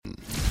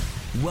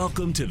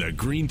Welcome to the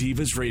Green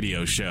Divas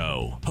Radio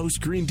Show. Host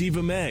Green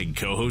Diva Meg,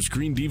 co-host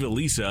Green Diva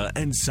Lisa,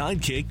 and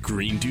sidekick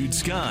Green Dude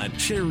Scott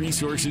share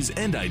resources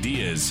and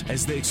ideas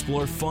as they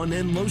explore fun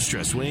and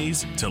low-stress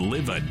ways to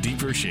live a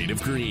deeper shade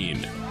of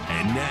green.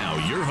 And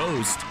now, your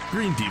host,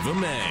 Green Diva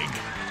Meg.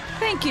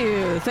 Thank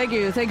you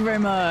very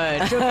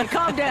much. Okay,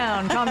 calm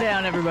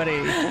down,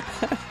 everybody.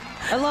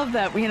 I love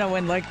that,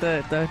 when like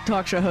the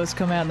talk show hosts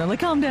come out and they're like,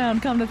 calm down,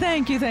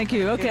 thank you.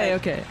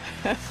 Okay.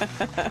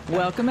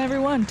 Welcome,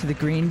 everyone, to the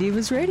Green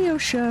Divas Radio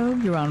Show.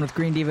 You're on with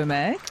Green Diva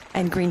Meg.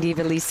 And Green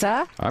Diva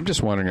Lisa. I'm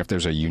just wondering if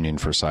there's a union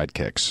for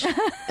sidekicks.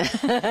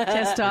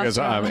 Testosterone. Because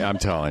I'm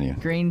telling you.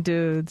 Green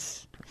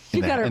dudes.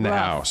 You got it in the rough.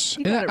 house.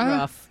 You got it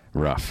rough.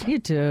 Rough. You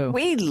do.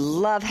 We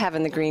love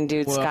having the Green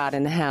Dude Scott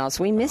in the house.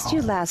 We missed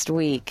you last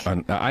week.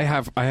 I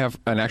have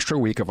an extra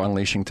week of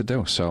unleashing to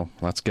do, so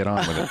let's get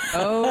on with it.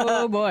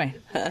 Oh, boy.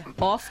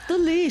 Off the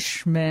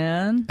leash,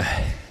 man.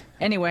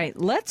 Anyway,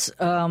 let's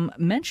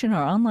mention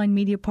our online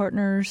media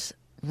partners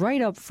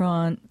right up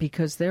front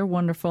because they're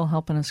wonderful,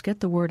 helping us get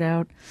the word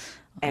out.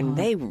 And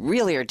they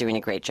really are doing a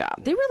great job.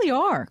 They really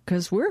are,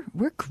 because we're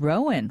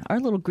growing.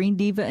 Our little Green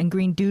Diva and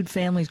Green Dude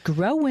family's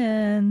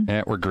growing.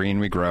 Yeah, we're green,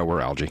 we grow,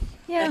 we're algae.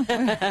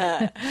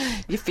 Yeah.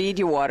 You feed,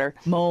 you water.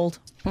 Mold.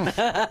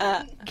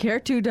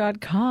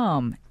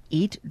 Care2.com,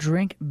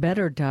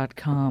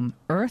 eatdrinkbetter.com,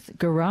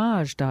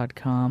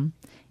 earthgarage.com,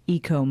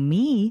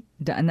 ecomi,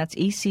 and that's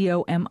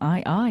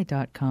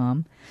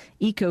ECOMII.com,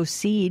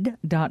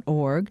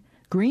 ecoseed.org,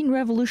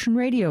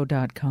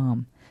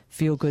 greenrevolutionradio.com,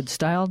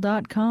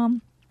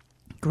 feelgoodstyle.com,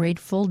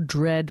 Grateful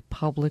Dread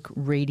Public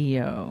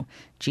Radio,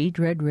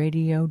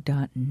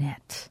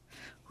 gdreadradio.net.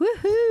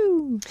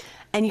 Woohoo!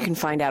 And you can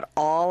find out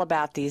all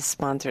about these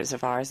sponsors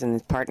of ours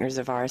and partners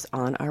of ours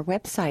on our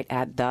website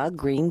at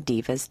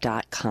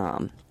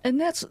thegreendivas.com.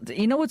 And that's,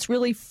 what's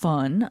really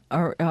fun?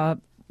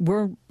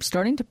 We're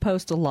starting to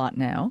post a lot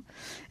now,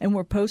 and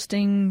we're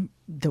posting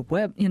the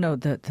web,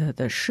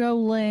 the show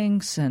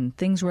links and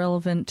things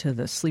relevant to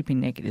the Sleeping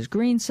Naked is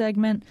Green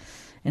segment.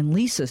 And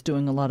Lisa's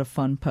doing a lot of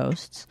fun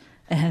posts.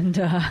 And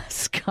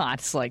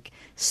Scott's like,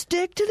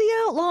 stick to the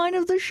outline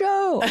of the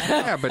show.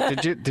 Yeah,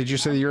 but did you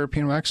say the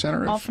European Wax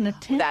Center? Off in a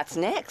tangent. That's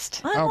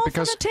next.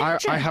 Because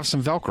I have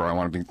some Velcro. I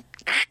want to be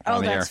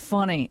on the air. That's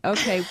funny.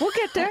 Okay, we'll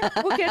get there.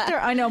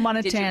 I know I'm on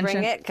a Did tangent. you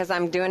bring it? Because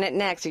I'm doing it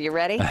next. Are you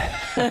ready?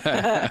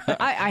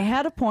 I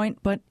had a point,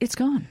 but it's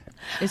gone.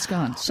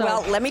 So,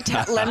 well, let me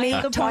talk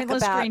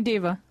pointless about Green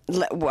Diva.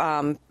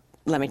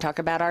 Let me talk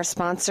about our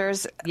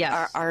sponsors.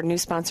 Yes. Our new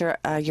sponsor,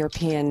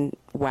 European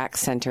Wax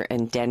Center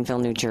in Denville,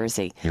 New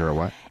Jersey. You're a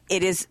what?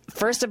 It is,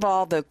 first of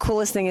all, the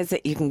coolest thing is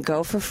that you can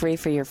go for free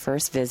for your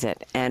first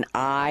visit, and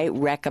I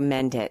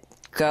recommend it.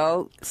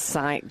 Go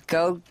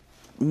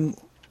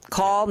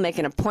call, make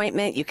an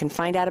appointment. You can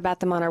find out about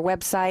them on our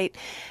website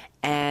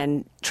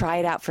and try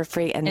it out for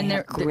free, and they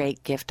have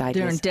great gift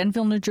ideas. They're in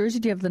Denville, New Jersey.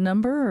 Do you have the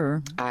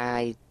number?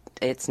 Or?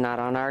 It's not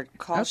on our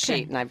call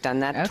sheet, and I've done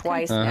that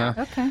twice now.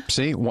 Okay.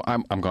 See,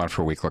 I'm gone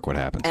for a week. Look what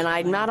happens. And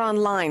I'm not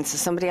online, so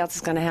somebody else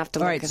is going to have to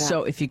look it up. All right,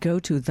 so if you go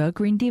to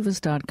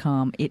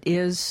thegreendivas.com, it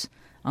is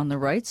on the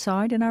right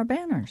side in our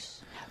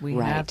banners. We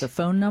have the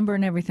phone number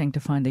and everything to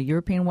find the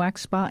European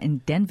Wax Spa in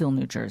Denville,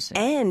 New Jersey.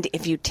 And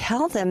if you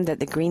tell them that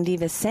the Green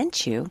Divas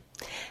sent you,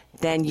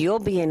 then you'll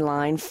be in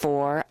line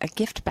for a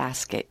gift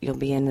basket. You'll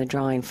be in the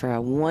drawing for a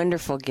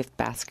wonderful gift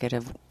basket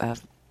of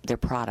their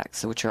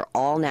products, which are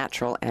all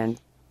natural and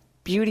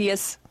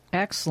beauteous.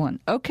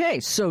 Excellent. Okay,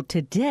 so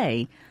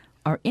today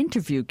our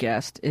interview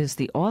guest is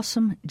the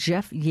awesome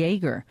Jeff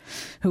Yeager,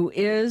 who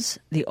is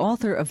the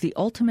author of The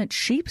Ultimate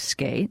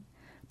Cheapskate,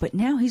 but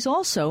now he's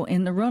also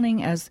in the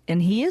running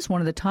and he is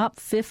one of the top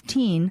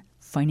 15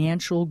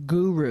 financial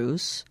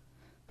gurus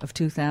of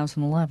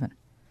 2011.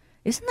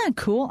 Isn't that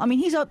cool? I mean,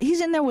 he's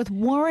in there with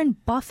Warren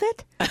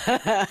Buffett,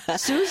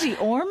 Susie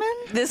Orman.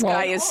 This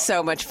guy is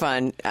so much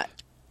fun.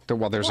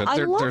 Well, there's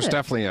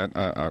definitely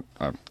a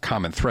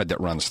common thread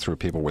that runs through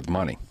people with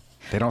money.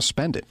 They don't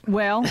spend it.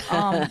 Well,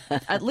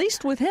 at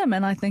least with him,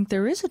 and I think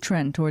there is a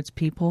trend towards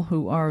people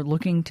who are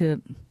looking to,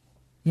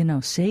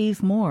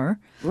 save more,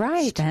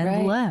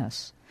 spend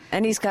less.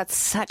 And he's got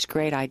such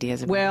great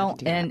ideas about how to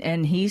do that.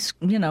 and he's,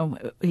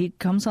 he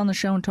comes on the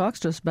show and talks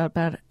to us about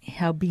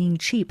how being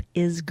cheap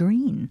is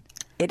green.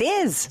 It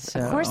is.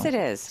 Of course it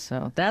is.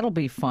 So that'll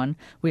be fun.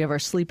 We have our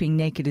Sleeping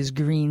Naked is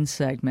Green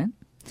segment.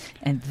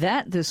 And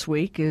that this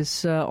week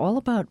is all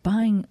about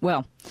buying,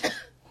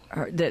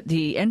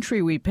 the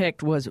entry we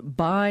picked was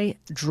buy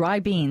dry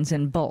beans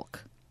in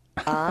bulk.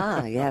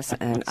 Ah, yes,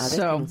 and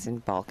other things in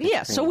bulk.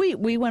 Yeah, so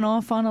we went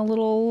off on a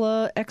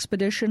little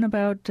expedition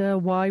about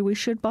why we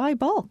should buy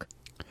bulk,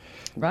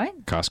 right?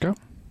 Costco?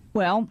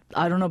 Well,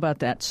 I don't know about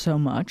that so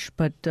much,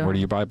 but... where do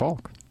you buy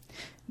bulk?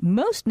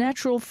 Most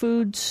natural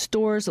food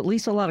stores, at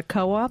least a lot of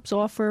co-ops,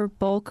 offer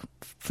bulk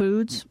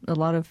foods. A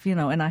lot of,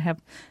 and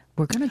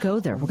we're going to go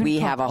there. We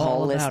have a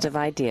whole list of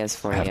ideas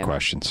for I have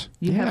questions.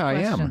 You have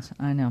questions.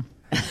 I am. I know.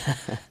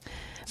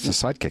 It's a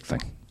sidekick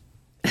thing.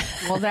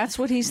 Well, that's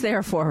what he's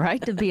there for,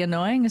 right? To be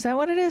annoying? Is that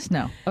what it is?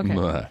 No.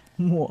 Okay.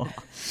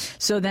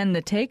 So then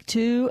the take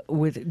two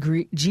with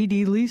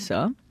GD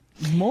Lisa.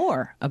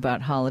 More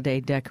about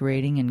holiday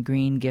decorating and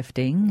green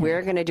gifting.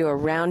 We're going to do a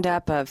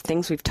roundup of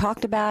things we've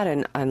talked about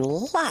and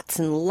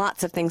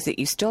lots of things that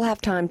you still have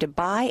time to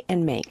buy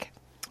and make.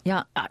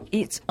 Yeah,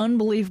 it's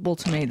unbelievable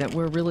to me that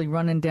we're really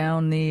running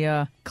down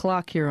the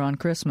clock here on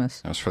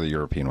Christmas. That was for the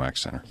European Wax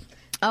Center.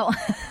 Oh,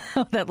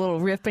 that little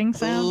ripping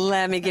sound?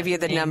 Let me give you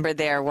the number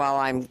there while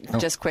I'm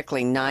just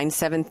quickly.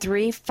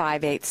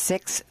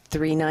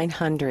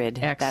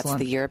 973-586-3900. Excellent. That's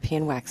the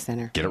European Wax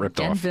Center. Get it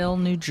ripped off. Denville,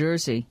 New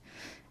Jersey.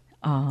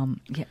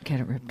 Get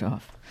it ripped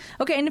off.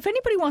 Okay, and if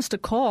anybody wants to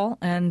call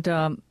and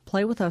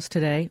play with us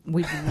today,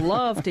 we'd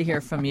love to hear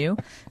from you.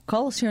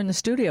 Call us here in the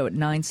studio at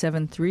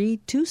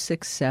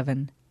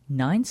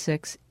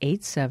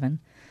 973-267-9687.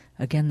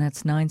 Again,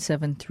 that's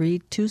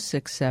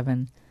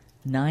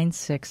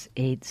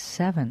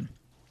 973-267-9687.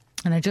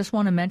 And I just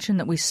want to mention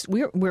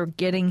that we're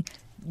getting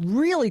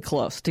really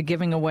close to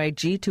giving away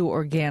G2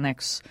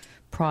 Organics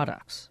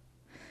products.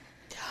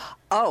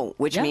 Oh,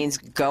 which means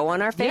go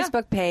on our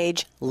Facebook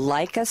page,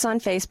 like us on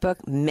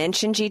Facebook,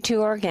 mention G2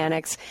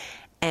 Organics,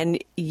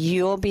 and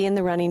you'll be in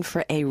the running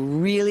for a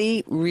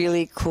really,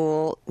 really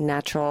cool,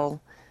 natural,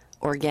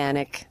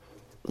 organic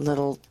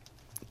little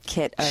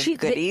kit of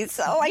goodies.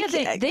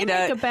 They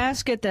make a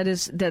basket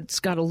that's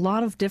got a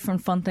lot of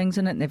different fun things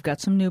in it, and they've got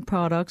some new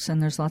products,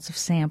 and there's lots of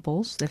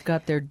samples. They've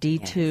got their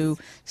D2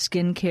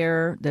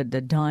 skincare,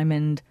 the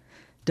Diamond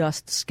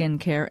Dust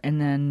skincare, and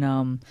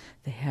then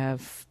they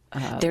have...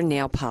 their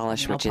nail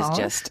polish, which is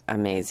just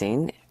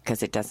amazing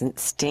because it doesn't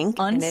stink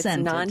unscented.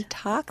 And it's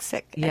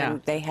non-toxic. Yeah.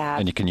 And they have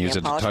and you can use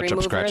it to touch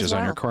up scratches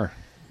on your car.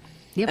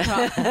 Yep.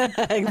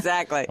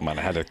 Exactly. Come on,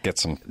 I had to get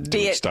some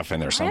stuff in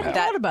there I somehow.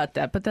 hadn't thought about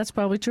that, but that's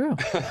probably true.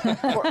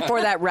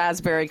 for that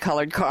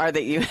raspberry-colored car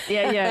that you...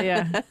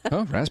 Yeah.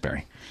 Oh,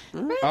 raspberry.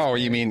 Oh,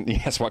 you mean,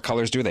 yes, what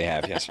colors do they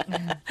have? Yes.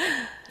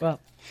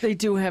 Well, they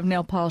do have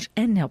nail polish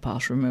and nail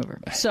polish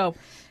remover.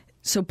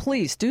 So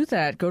please do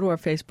that. Go to our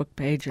Facebook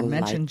page and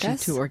mention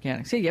G2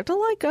 Organics. Yeah, you have to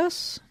like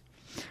us.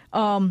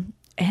 And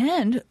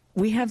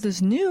we have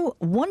this new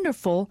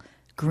wonderful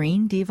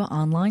Green Diva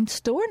online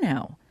store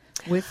now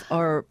with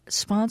our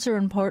sponsor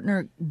and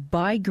partner,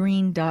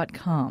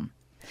 buygreen.com,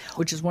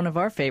 which is one of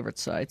our favorite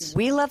sites.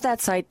 We love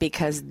that site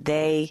because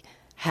they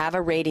have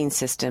a rating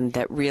system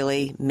that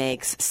really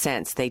makes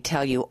sense. They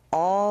tell you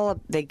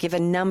they give a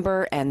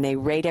number and they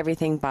rate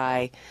everything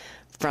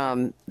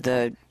from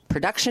the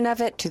production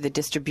of it to the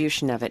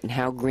distribution of it and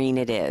how green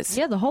it is.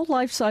 Yeah, the whole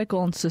life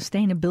cycle and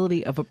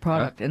sustainability of a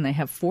product. And they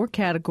have 4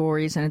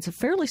 categories, and it's a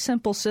fairly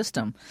simple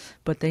system,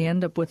 but they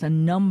end up with a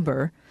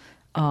number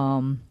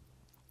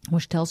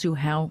which tells you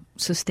how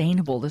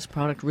sustainable this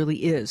product really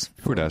is.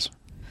 Who does?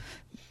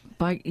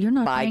 You're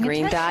not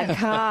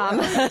Buygreen.com.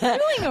 What are you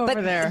doing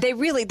over there? They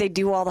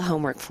do all the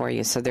homework for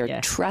you, so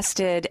they're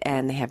trusted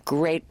and they have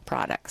great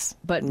products.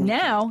 But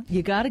now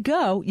you got to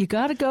go. You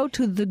got to go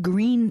to the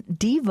Green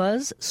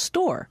Divas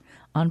store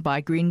on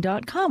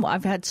buygreen.com.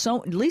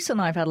 Lisa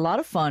and I have had a lot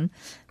of fun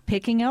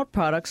picking out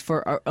products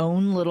for our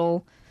own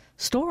little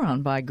store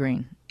on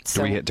Buygreen.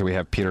 Do we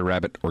have Peter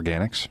Rabbit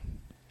Organics?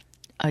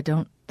 I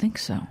don't think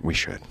so. We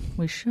should.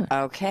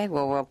 Okay,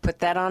 well, we'll put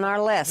that on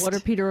our list. What are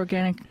Peter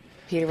Rabbit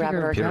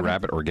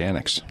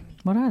Organics.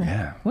 What are they?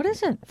 Yeah. What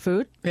is it?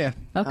 Food? Yeah.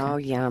 Okay. Oh,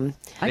 yum.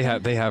 They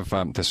have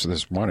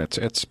this one.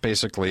 It's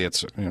basically I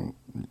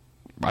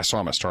saw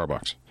them at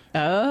Starbucks.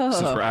 Oh.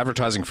 So for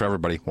advertising for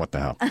everybody, what the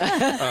hell?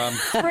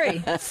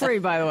 Free,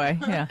 by the way.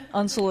 Yeah,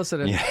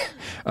 unsolicited. Yeah.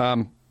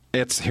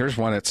 Here's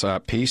one. It's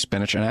pea,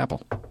 spinach, and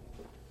apple.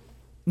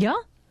 Yeah.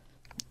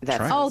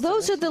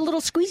 Those are the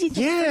little squeezy things.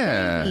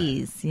 Yeah. For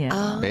babies.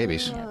 Yeah.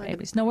 Babies. Yeah,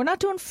 babies. No, we're not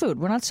doing food.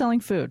 We're not selling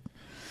food.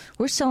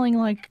 We're selling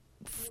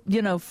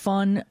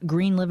fun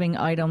green living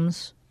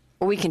items.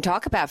 We can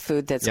talk about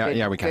food that's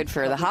good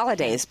for the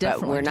holidays,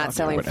 but we're not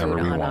selling food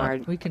on our...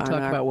 We can talk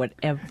about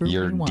whatever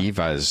You're we want.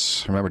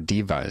 divas. Remember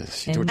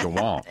divas. You do what you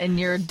want. And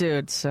you're a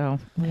dude, so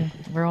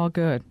we're all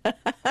good. All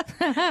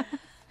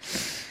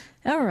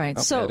right.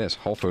 There it is.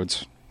 Whole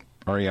Foods.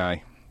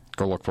 REI.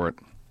 Go look for it.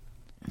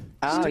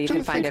 Oh, you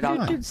can find it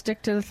all.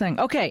 Stick to the thing.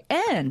 Okay,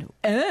 and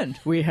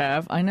we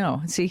have, I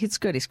know. See, it's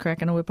good. He's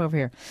cracking a whip over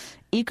here.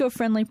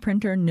 Eco-friendly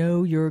printer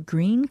Know Your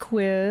Green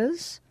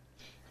quiz.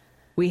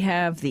 We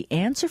have the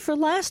answer for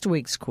last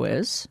week's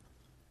quiz.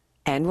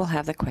 And we'll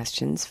have the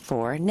questions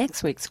for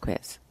next week's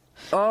quiz.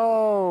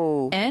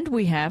 Oh. And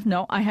we have,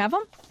 I have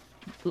them.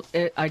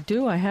 I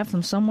do. I have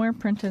them somewhere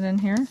printed in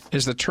here.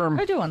 Is the term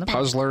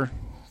puzzler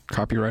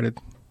copyrighted?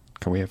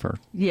 Can we have our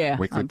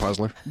weekly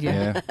puzzler?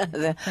 Yeah.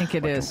 I think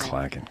it is.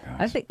 Clacking.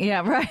 I think,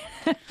 right.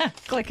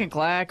 Click and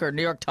Clack or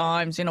New York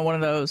Times, one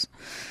of those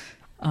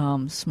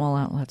small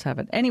outlets have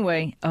it.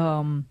 Anyway,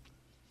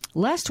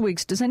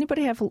 does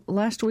anybody have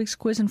last week's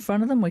quiz in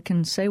front of them? We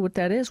can say what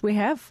that is. We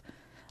have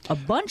a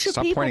bunch of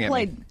people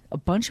played. A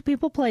bunch of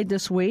people played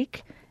this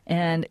week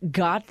and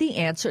got the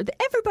answer.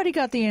 Everybody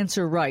got the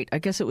answer right. I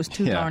guess it was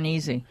too darn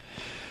easy.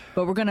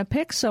 But we're going to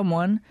pick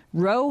someone.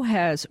 Ro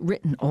has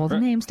written all the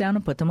names down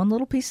and put them on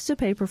little pieces of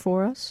paper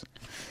for us.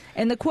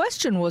 And the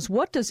question was,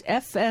 what does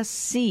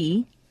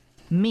FSC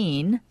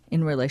mean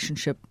in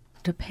relationship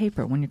to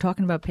paper? When you're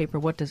talking about paper,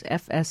 what does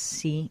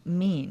FSC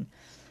mean?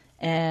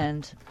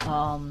 And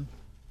I'm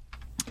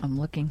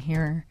looking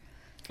here.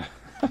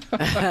 Well,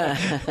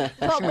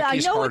 I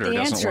know what the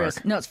answer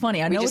is. No, it's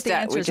funny. I know what the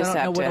answer is.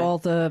 I don't know what all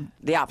the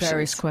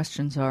various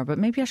questions are, but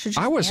maybe I should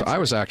just I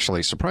was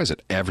actually surprised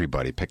that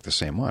everybody picked the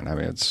same one. I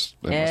mean, it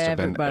must have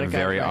been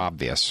very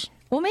obvious.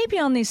 Well, maybe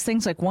on these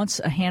things, like once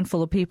a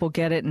handful of people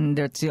get it and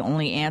it's the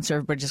only answer,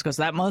 everybody just goes,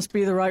 that must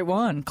be the right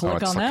one. Click on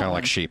that. It's kind of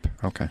like sheep.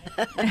 Okay.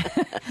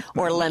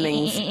 Or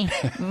lemmings.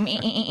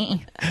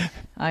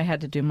 I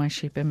had to do my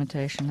sheep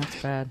imitation.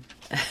 That's bad.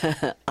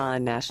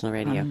 On national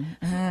radio.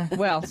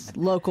 Well,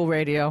 local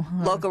radio.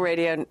 Local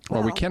radio.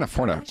 Well, we can't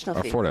afford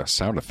a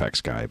sound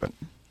effects guy, but.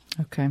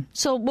 Okay.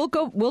 So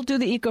we'll do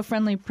the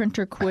eco-friendly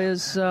printer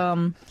quiz.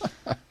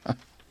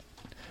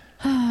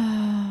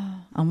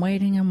 I'm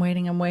waiting. What are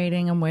you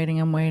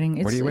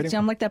waiting for?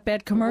 I'm like that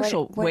bad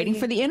commercial, waiting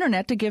for the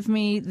internet to give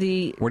me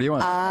the... What do you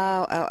want?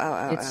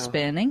 It's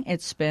spinning.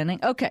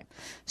 Okay.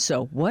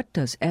 So what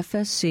does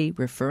FSC,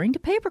 referring to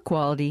paper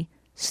quality,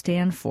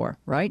 stand for,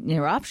 right?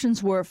 Your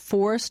options were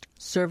Forest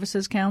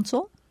Services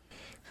Council,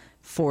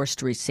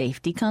 Forestry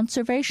Safety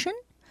Conservation,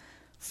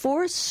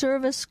 Forest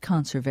Service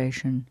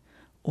Conservation,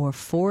 or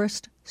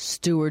Forest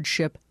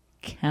Stewardship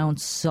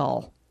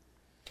Council.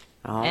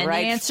 All and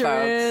right, the answer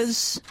folks.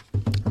 is...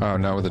 Oh,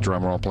 no, with the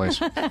drum roll,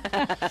 please.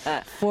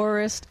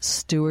 Forest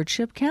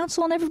Stewardship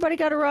Council, and everybody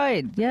got it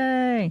right.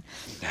 Yay.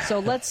 So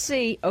let's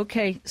see.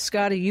 Okay,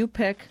 Scotty, you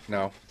pick.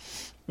 No.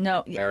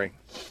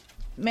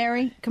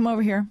 Mary, come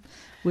over here.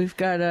 We've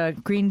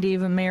got Green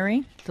Diva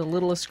Mary, the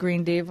littlest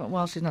Green Diva.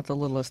 Well, she's not the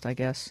littlest, I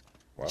guess.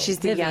 Wow. She's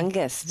the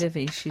youngest.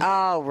 Vivi.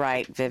 Oh,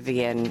 right.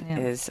 Vivian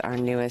is our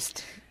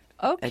newest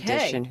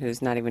addition,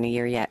 who's not even a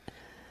year yet.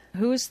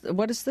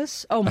 What is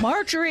this? Oh,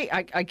 Marjorie.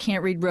 I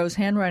can't read Ro's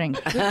handwriting.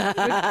 Good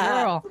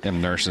girl.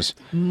 Them nurses.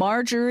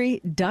 Marjorie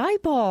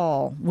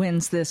Dieball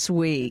wins this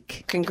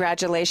week.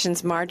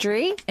 Congratulations,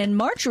 Marjorie. And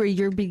Marjorie,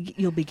 you'll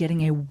be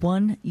getting a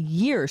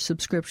 1-year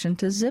subscription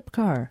to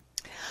Zipcar.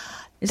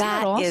 Isn't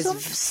that awesome?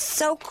 Is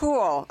so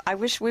cool. I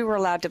wish we were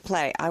allowed to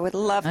play. I would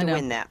love to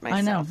win that myself.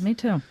 I know, me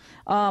too.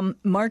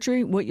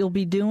 Marjorie, what you'll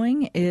be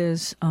doing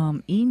is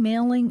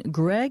emailing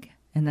Greg.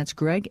 And that's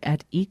Greg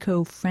at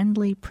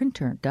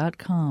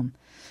ecofriendlyprinter.com.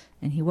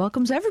 And he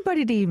welcomes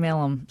everybody to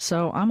email him.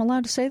 So I'm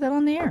allowed to say that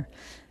on the air.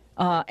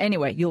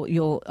 Anyway,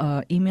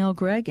 you'll email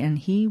Greg, and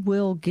he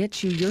will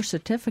get you your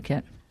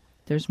certificate.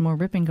 There's more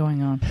ripping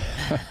going on.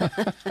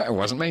 It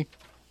wasn't me.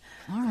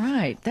 All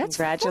right. That's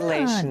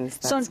Congratulations.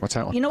 Fun. What's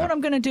that one? You know what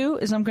I'm going to do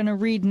is I'm going to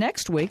read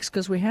next week's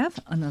because we have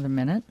another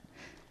minute.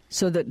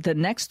 So the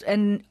next,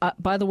 and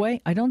by the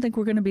way, I don't think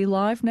we're going to be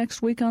live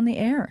next week on the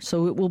air.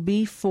 So it will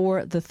be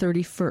for the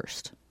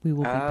 31st. We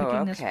will be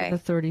picking this for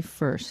the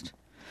 31st.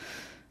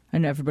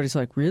 And everybody's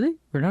like, really?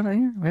 We're not on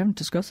here? We haven't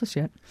discussed this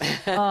yet.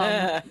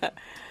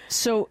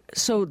 So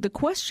the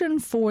question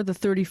for the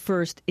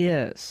 31st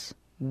is,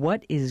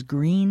 what is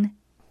green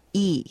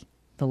E?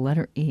 The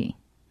letter E.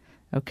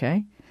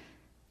 Okay.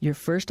 Your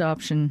first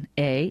option,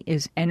 A,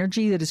 is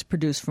energy that is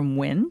produced from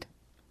wind.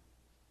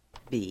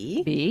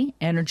 B,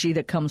 energy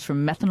that comes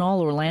from methanol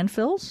or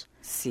landfills.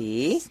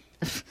 C.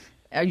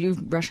 Are you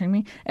rushing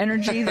me?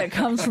 Energy that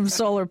comes from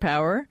solar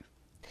power.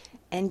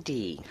 And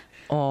D.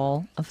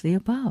 All of the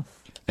above.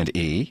 And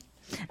E.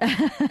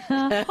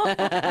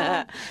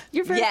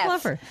 You're very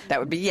clever.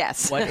 That would be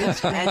yes. What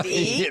is and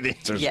E? The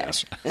answer is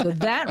yes. So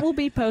that will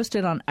be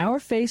posted on our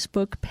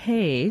Facebook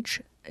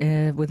page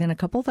within a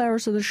couple of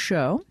hours of the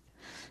show.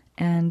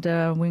 And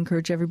we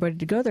encourage everybody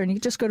to go there. And you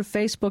can just go to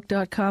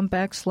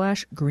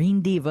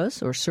facebook.com/Green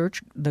Divas or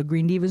search the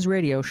Green Divas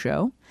Radio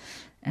Show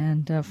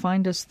and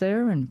find us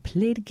there and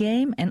play the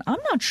game. And I'm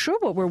not sure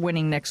what we're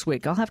winning next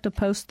week. I'll have to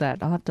post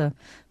that. I'll have to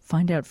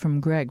find out from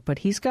Greg. But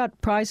he's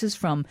got prizes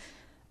from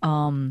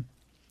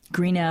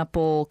Green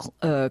Apple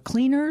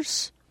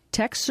Cleaners,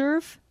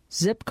 TechServe,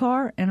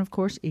 Zipcar, and, of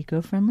course,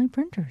 eco-friendly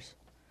printers.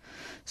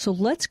 So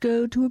let's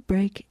go to a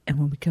break. And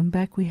when we come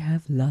back, we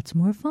have lots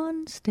more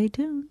fun. Stay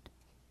tuned.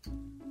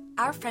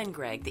 Our friend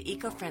Greg, the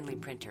eco-friendly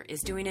printer,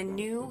 is doing a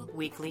new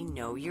weekly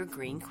Know Your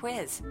Green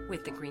quiz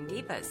with the Green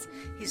Divas.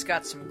 He's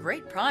got some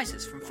great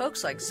prizes from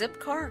folks like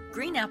Zipcar,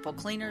 Green Apple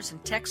Cleaners,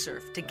 and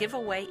TechServe to give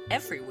away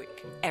every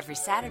week. Every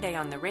Saturday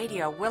on the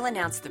radio, we'll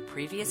announce the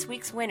previous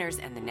week's winners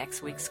and the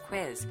next week's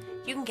quiz.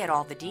 You can get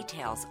all the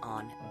details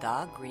on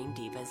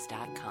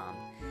thegreendivas.com.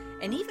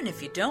 And even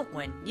if you don't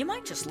win, you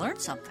might just learn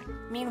something.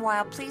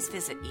 Meanwhile, please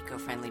visit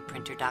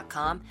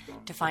ecofriendlyprinter.com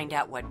to find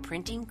out what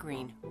printing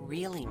green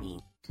really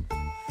means.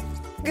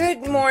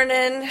 Good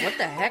morning. What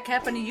the heck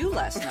happened to you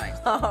last night?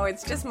 Oh,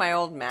 it's just my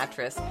old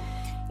mattress.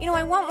 You know,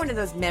 I want one of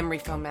those memory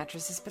foam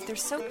mattresses, but they're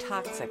so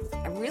toxic.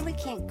 I really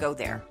can't go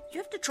there. You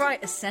have to try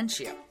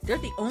Essentia. They're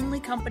the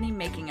only company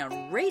making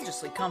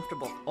outrageously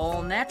comfortable,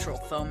 all-natural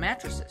foam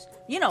mattresses.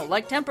 You know,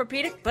 like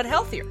Tempur-Pedic, but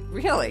healthier.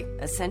 Really?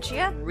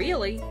 Essentia?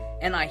 Really?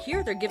 And I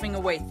hear they're giving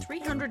away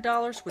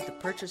 $300 with the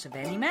purchase of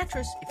any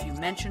mattress if you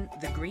mention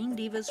the Green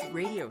Divas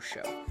radio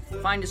show.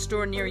 Find a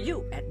store near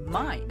you at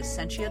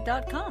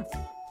myessentia.com.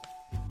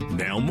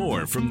 Now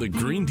more from the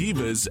Green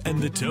Divas and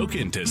the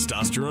token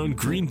testosterone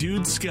Green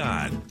Dude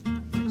Scott.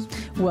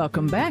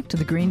 Welcome back to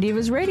the Green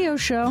Divas radio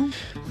show.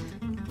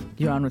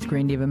 You're on with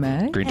Green Diva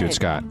Meg. Green Dude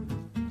Scott.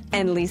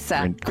 And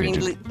Lisa. Green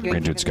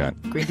Dude Scott.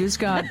 Green Dude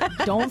Scott.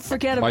 Don't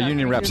forget about Well,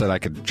 union rep said I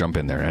could jump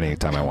in there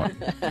anytime I want.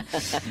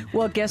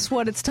 Well, guess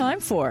what it's time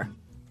for?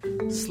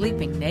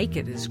 Sleeping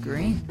Naked is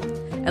Green.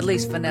 At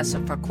least Vanessa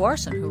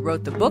Farquharson, who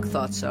wrote the book,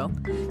 thought so.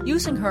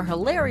 Using her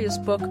hilarious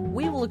book,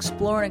 we will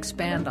explore and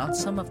expand on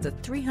some of the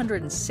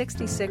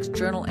 366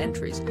 journal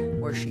entries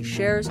where she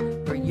shares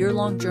her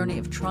year-long journey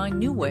of trying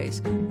new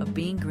ways of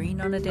being green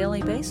on a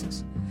daily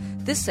basis.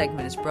 This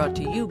segment is brought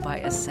to you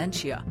by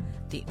Essentia,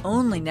 the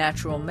only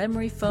natural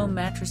memory foam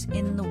mattress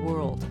in the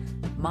world.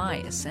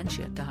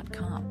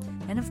 myessentia.com.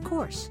 And of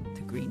course,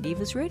 the Green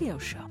Divas radio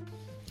show.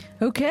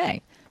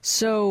 Okay.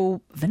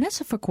 So,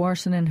 Vanessa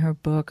Farquharson in her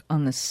book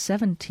on the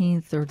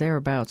 17th or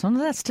thereabouts,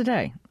 that's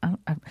today.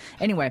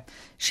 Anyway,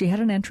 she had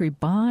an entry,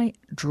 buy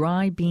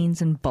dry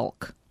beans in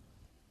bulk.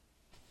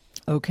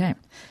 Okay,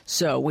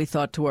 so we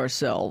thought to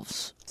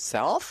ourselves,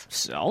 Self?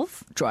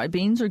 Dry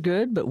beans are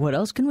good, but what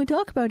else can we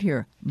talk about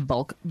here?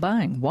 Bulk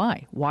buying.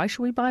 Why? Why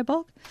should we buy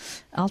bulk?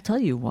 I'll tell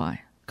you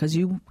why. Because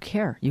you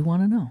care. You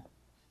want to know.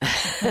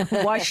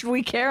 Why should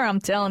we care? I'm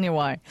telling you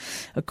why.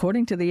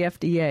 According to the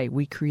FDA,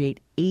 we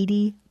create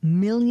 80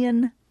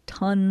 million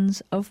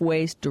tons of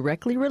waste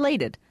directly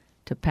related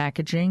to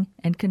packaging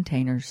and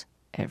containers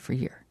every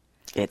year.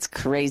 It's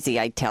crazy,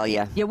 I tell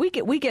you. Yeah, we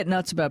get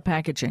nuts about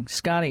packaging.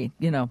 Scotty,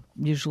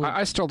 usually.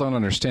 I still don't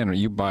understand when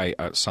you buy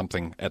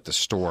something at the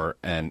store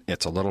and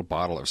it's a little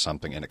bottle of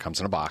something and it comes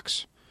in a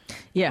box.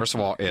 Yeah. First of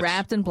all, it's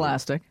wrapped in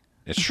plastic.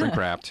 It's shrink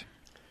wrapped.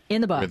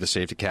 In the box. With the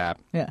safety cap.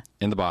 Yeah.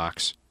 In the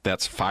box.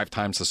 That's 5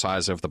 times the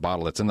size of the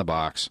bottle that's in the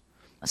box.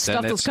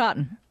 Stuffed with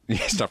cotton. Yeah,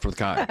 stuffed with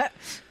cotton.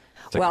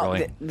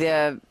 Well,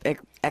 the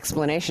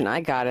explanation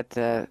I got at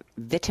the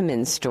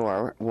vitamin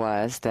store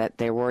was that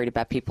they're worried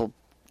about people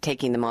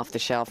taking them off the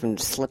shelf and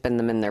slipping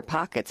them in their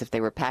pockets if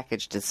they were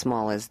packaged as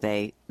small as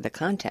the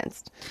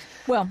contents.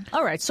 Well,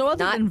 all right. So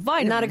other than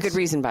vitamins... Not a good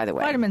reason, by the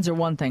way. Vitamins are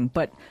one thing,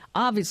 but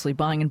obviously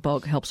buying in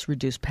bulk helps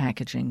reduce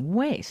packaging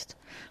waste.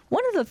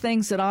 One of the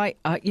things that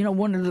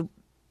one of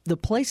the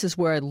places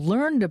where I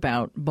learned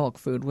about bulk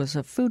food was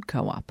a food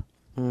co-op.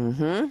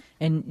 Mm-hmm.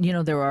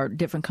 And, there are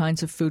different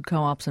kinds of food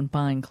co-ops and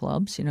buying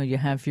clubs. You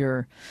have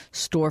your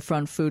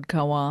storefront food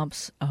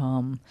co-ops,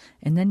 and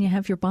then you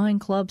have your buying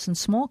clubs and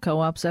small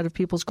co-ops out of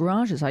people's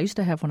garages. I used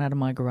to have one out of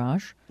my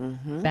garage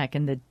back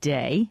in the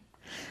day.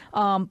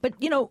 But,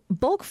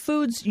 bulk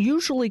foods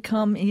usually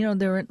come,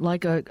 they're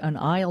like an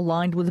aisle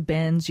lined with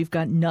bins. You've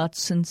got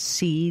nuts and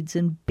seeds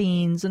and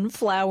beans and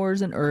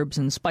flowers and herbs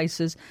and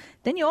spices.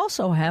 Then you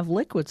also have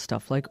liquid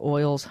stuff like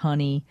oils,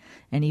 honey,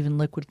 and even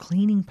liquid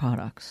cleaning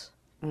products.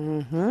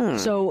 Mm-hmm.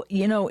 So,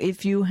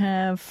 if you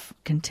have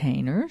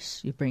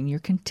containers, you bring your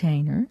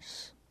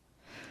containers.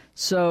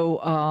 So,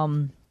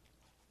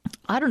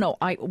 I don't know.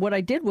 What I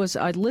did was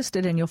I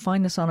listed, and you'll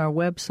find this on our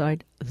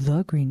website,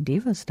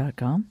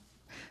 thegreendivas.com.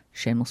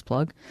 Shameless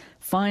plug.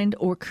 Find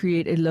or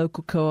create a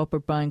local co-op or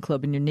buying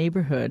club in your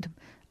neighborhood.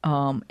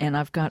 And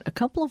I've got a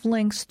couple of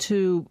links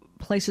to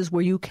places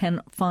where you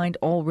can find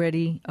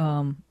already,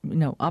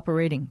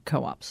 operating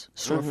co-ops,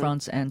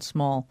 storefronts, and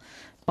small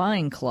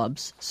buying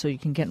clubs, so you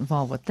can get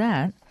involved with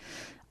that.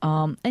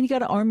 And you got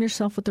to arm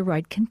yourself with the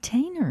right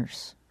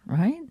containers,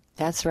 right?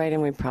 That's right,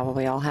 and we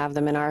probably all have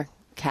them in our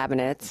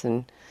cabinets.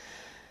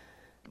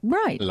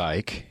 Right.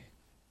 Like?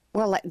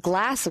 Well,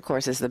 glass, of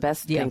course, is the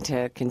best thing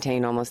to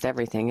contain almost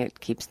everything. It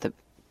keeps the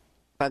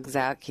bugs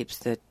out, keeps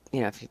the,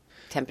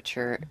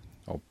 temperature.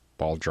 Oh,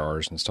 ball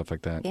jars and stuff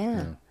like that.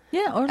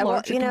 Yeah, or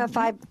larger.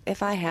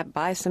 If I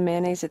buy some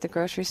mayonnaise at the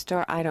grocery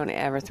store, I don't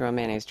ever throw a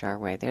mayonnaise jar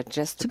away. They're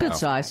just It's a good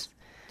size.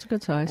 It's a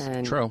good size.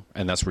 True,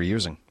 and that's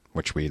reusing,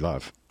 which we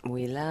love.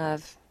 We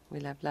love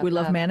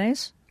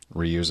mayonnaise?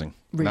 Reusing.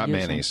 Not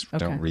mayonnaise.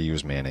 Okay. Don't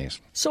reuse mayonnaise.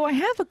 So I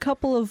have a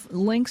couple of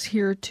links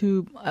here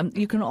to,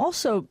 you can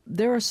also,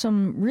 there are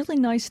some really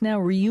nice now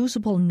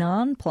reusable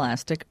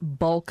non-plastic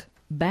bulk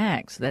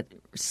bags that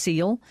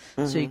seal.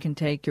 So you can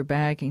take your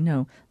bag,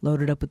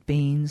 load it up with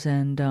beans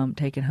and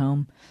take it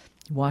home,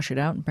 wash it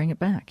out and bring it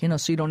back.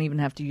 So you don't even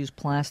have to use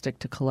plastic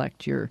to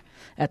collect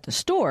at the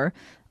store.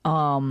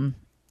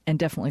 And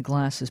definitely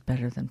glass is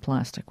better than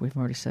plastic. We've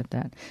already said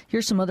that.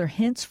 Here's some other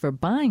hints for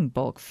buying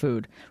bulk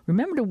food.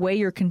 Remember to weigh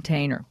your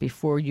container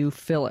before you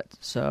fill it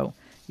so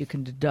you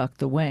can deduct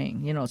the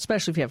weighing,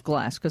 especially if you have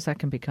glass, because that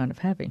can be kind of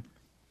heavy.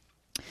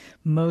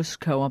 Most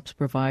co-ops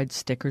provide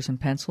stickers and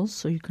pencils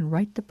so you can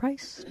write the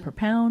price per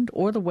pound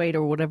or the weight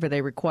or whatever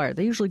they require.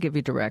 They usually give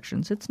you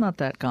directions. It's not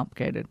that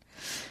complicated.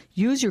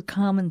 Use your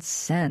common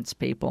sense,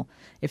 people.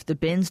 If the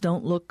bins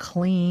don't look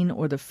clean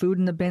or the food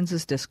in the bins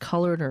is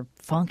discolored or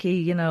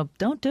funky,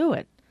 don't do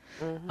it.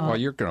 Mm-hmm. Well,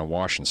 you're going to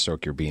wash and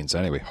soak your beans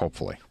anyway,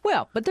 hopefully.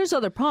 Well, but there's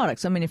other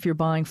products. I mean, if you're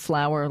buying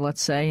flour,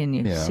 let's say, and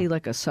you see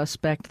like a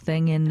suspect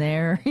thing in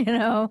there,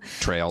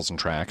 Trails and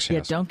tracks, Yeah,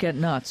 yes. don't get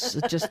nuts.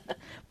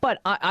 But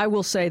I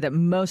will say that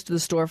most of the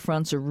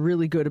storefronts are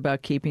really good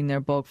about keeping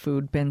their bulk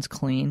food bins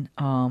clean.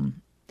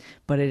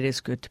 But it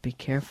is good to be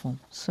careful.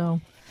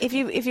 So if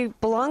you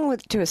belong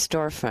to a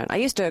storefront, I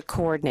used to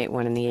coordinate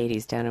one in the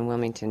 80s down in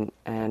Wilmington,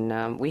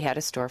 and we had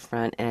a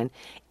storefront, and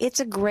it's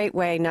a great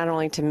way not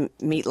only to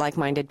meet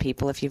like-minded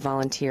people if you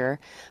volunteer,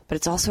 but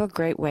it's also a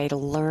great way to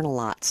learn a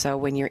lot. So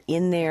when you're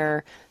in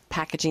there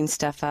packaging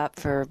stuff up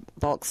for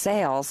bulk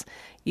sales,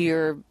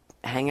 you're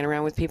hanging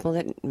around with people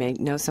that may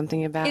know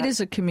something about it. It is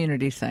a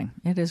community thing.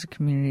 It is a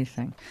community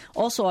thing.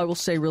 Also, I will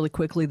say really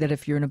quickly that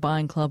if you're in a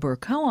buying club or a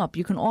co-op,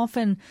 you can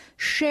often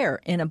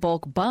share in a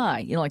bulk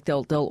buy. Like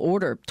they'll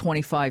order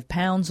 25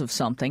 pounds of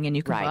something, and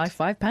you can buy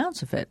 5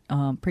 pounds of it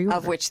pre-order.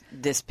 Of which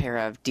this pair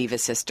of Diva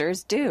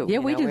sisters do. Yeah,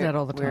 we do that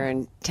all the time. Our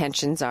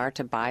intentions are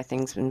to buy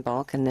things in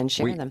bulk and then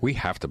share them. We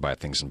have to buy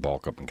things in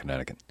bulk up in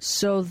Connecticut.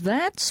 So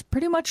that's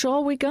pretty much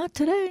all we got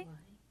today.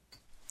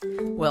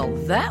 Well,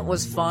 that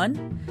was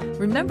fun.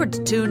 Remember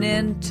to tune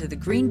in to the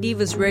Green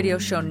Divas radio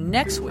show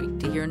next week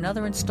to hear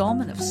another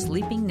installment of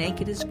Sleeping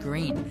Naked is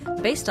Green,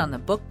 based on the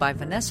book by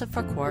Vanessa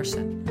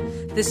Farquharson.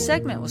 This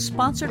segment was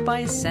sponsored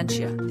by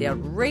Essentia, the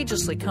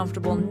outrageously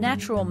comfortable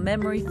natural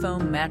memory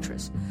foam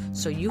mattress,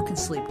 so you can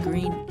sleep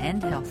green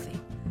and healthy.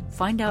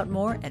 Find out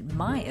more at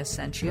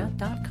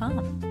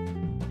myessentia.com.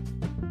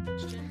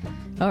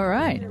 All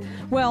right.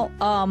 Well,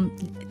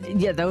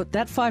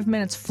 that 5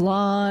 minutes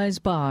flies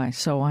by,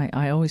 so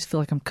I always feel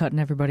like I'm cutting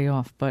everybody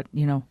off. But,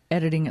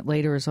 editing it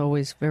later is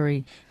always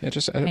very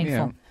painful.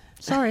 Yeah.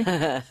 Sorry.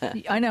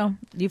 I know.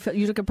 You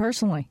took it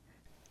personally.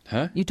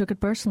 Huh? You took it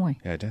personally.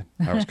 Yeah, I did.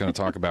 I was going to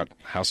talk about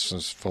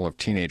houses full of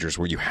teenagers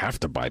where you have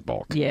to buy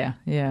bulk. Yeah.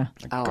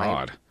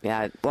 God.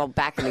 Well,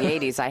 back in the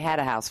 80s, I had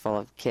a house full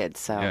of kids,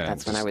 so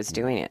that's when I was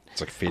doing it. It's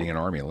like feeding an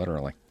army,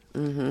 literally.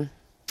 Mm-hmm.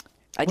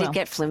 I did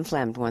get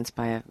flim-flammed once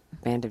by a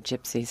band of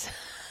gypsies.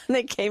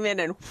 They came in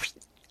and...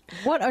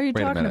 What are you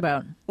talking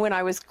about? When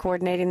I was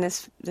coordinating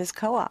this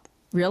co-op.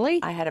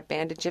 Really? I had a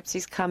band of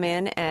gypsies come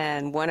in,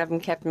 and one of them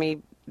kept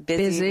me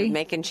busy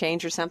making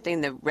change or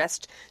something. The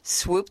rest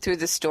swooped through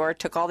the store,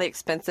 took all the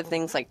expensive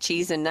things like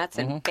cheese and nuts,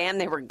 and bam,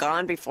 they were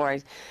gone before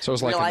I So it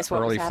was like realized an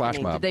what early was flash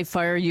happening. mob. Did they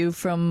fire you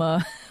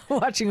from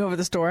watching over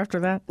the store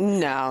after that?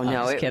 No.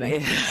 Just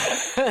kidding.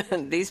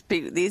 These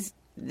people,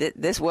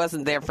 this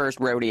wasn't their first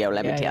rodeo,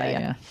 let me tell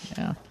you.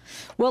 Yeah.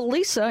 Well,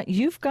 Lisa,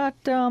 you've got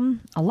a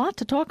lot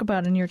to talk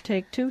about in your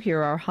take two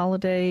here.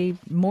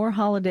 More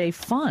holiday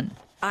fun.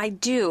 I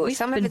do. We've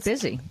been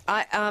busy.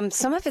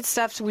 Some of it's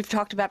stuff we've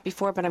talked about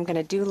before, but I'm going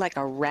to do like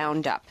a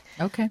roundup.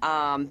 Okay.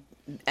 And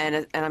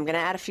I'm going to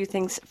add a few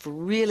things for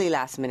really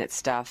last minute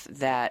stuff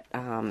that.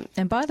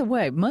 And by the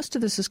way, most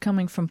of this is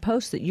coming from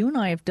posts that you and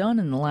I have done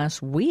in the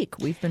last week.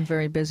 We've been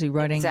very busy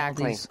writing all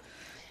these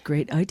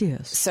great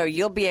ideas. So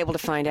you'll be able to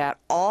find out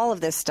all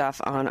of this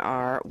stuff on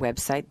our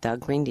website,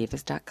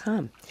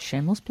 thegreendivas.com.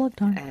 Shameless plug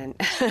time.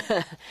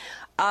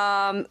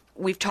 And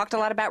we've talked a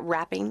lot about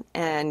wrapping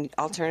and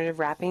alternative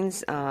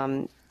wrappings.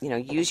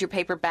 Use your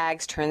paper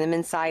bags, turn them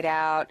inside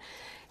out.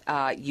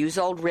 Use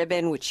old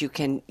ribbon, which you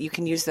can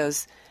use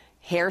those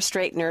hair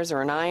straighteners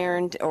or an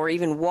iron or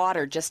even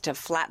water just to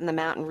flatten them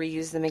out and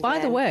reuse them again. By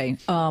the way,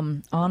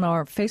 on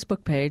our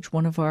Facebook page,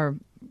 one of our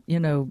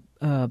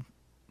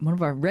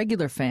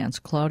regular fans,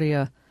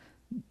 Claudia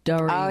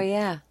Durry. Oh,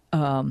 yeah.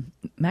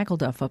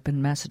 McElduff up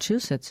in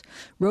Massachusetts,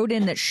 wrote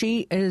in that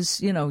she is,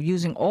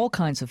 using all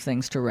kinds of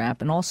things to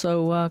wrap, and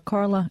also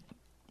Carla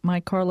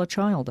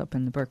Child up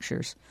in the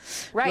Berkshires.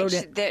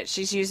 Right.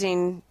 She's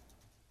using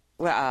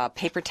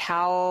paper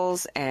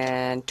towels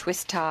and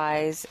twist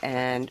ties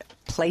and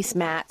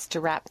placemats to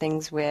wrap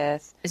things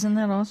with. Isn't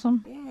that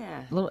awesome?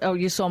 Yeah.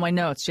 You saw my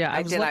notes. Yeah,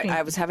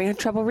 I was having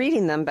trouble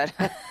reading them, but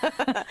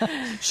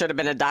should have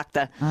been a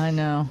doctor. I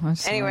know.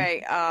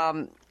 Anyway,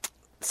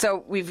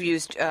 so we've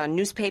used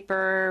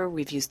newspaper.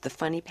 We've used the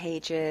funny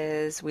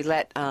pages.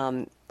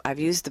 I've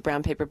used the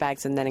brown paper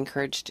bags and then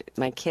encouraged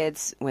my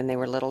kids when they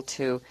were little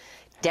to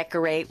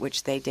decorate,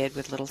 which they did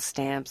with little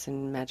stamps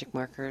and magic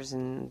markers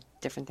and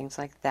different things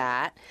like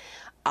that.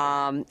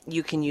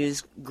 You can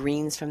use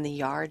greens from the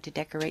yard to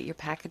decorate your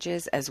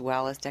packages as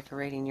well as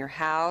decorating your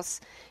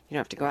house. You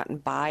don't have to go out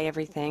and buy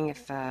everything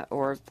if you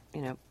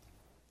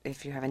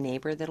have a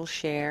neighbor that'll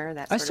share.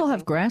 I still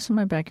have grass in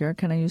my backyard.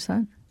 Can I use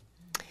that?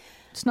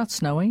 It's not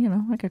snowy,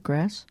 I got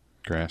grass.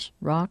 Grass.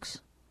 Rocks.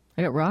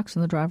 I got rocks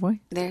in the driveway.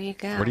 There you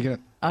go. What do you get?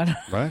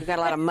 What? You've got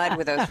a lot of mud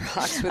with those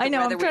rocks. I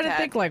know. I'm trying to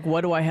think,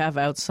 what do I have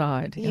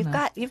outside? You've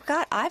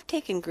got. I've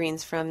taken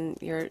greens from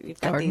your. You've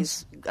got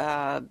Gardens?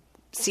 these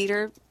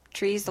cedar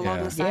trees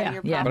along the side of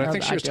your property. But I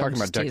think she was talking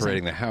about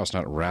decorating the house,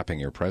 not wrapping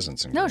your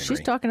presents in greenery. No,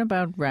 she's talking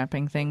about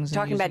wrapping things.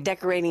 Talking about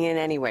decorating in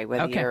any way,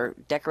 whether Okay. you're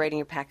decorating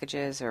your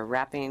packages or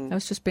wrapping. I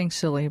was just being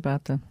silly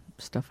about the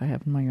stuff I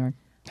have in my yard.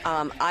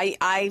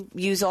 I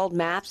use old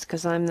maps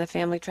because I'm the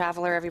family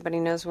traveler. Everybody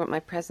knows what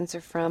my presents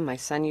are from. My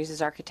son uses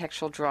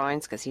architectural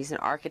drawings because he's an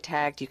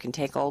architect. You can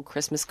take old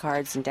Christmas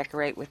cards and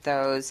decorate with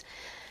those.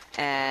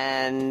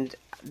 And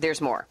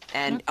there's more.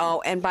 And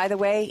and by the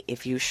way,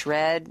 if you have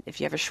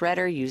a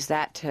shredder, use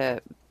that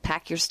to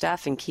pack your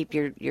stuff and keep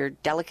your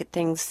delicate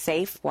things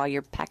safe while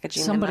you're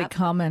packaging Somebody them up.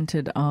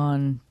 commented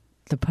on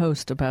the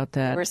post about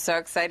that. We're so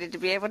excited to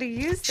be able to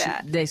use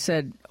that. They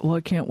said, well,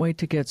 I can't wait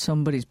to get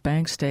somebody's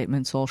bank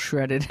statements all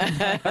shredded.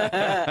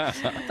 I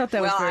thought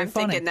that was very I'm funny.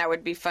 thinking that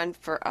would be fun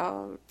for,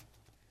 oh,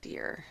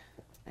 dear.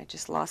 I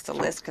just lost a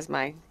list because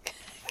my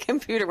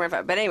computer went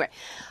out. But anyway,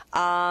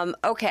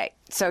 okay,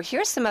 so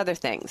here's some other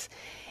things.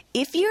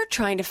 If you're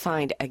trying to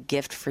find a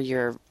gift for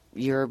your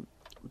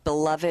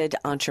beloved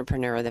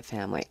entrepreneur of the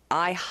family,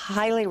 I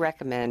highly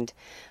recommend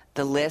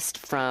the list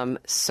from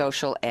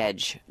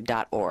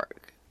socialedge.org.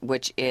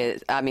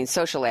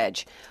 Social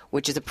Edge,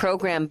 which is a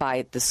program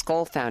by the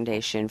Skoll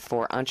Foundation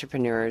for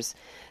entrepreneurs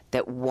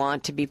that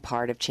want to be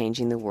part of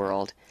changing the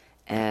world.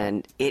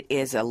 And it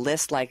is a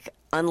list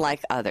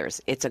unlike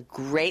others. It's a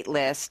great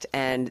list,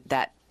 and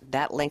that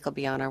link will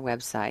be on our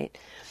website.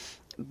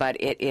 But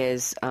it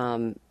is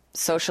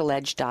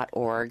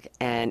socialedge.org,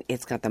 and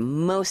it's got the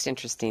most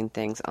interesting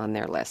things on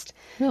their list.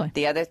 Really?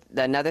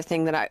 Another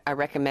thing that I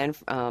recommend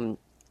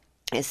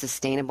is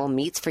sustainable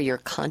meats for your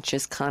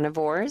conscious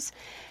carnivores.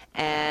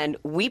 And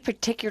we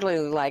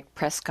particularly like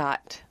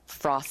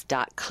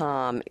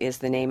PrescottFrost.com is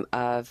the name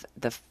of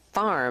the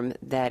farm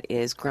that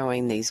is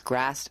growing these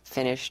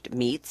grass-finished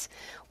meats.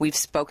 We've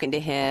spoken to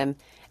him,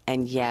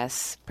 and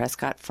yes,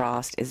 Prescott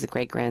Frost is the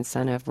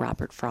great-grandson of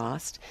Robert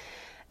Frost.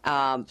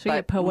 So you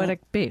get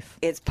poetic beef.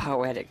 It's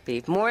poetic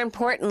beef. More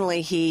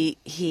importantly,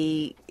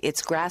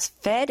 it's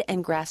grass-fed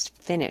and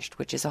grass-finished,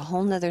 which is a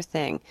whole nother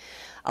thing.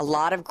 A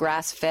lot of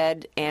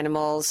grass-fed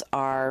animals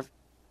are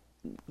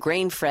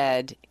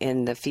grain-fed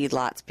in the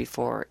feedlots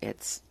before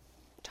it's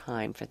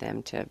time for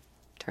them to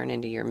turn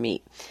into your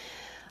meat.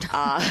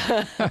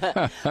 But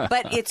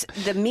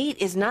the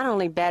meat is not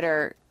only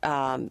better,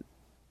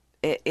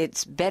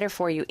 it's better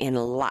for you in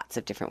lots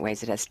of different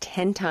ways. It has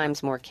 10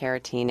 times more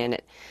keratin in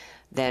it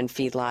than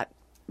feedlot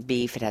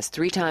beef. It has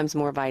 3 times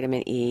more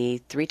vitamin E,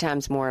 3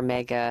 times more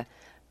omega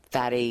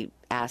fatty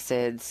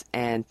acids,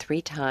 and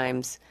 3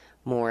 times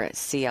more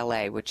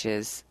CLA, which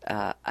is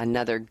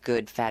another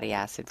good fatty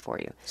acid for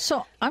you.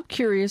 So I'm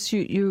curious.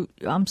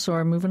 I'm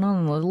sorry. Moving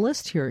on the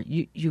list here.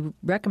 You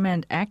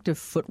recommend active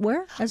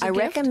footwear as a gift?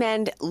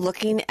 Recommend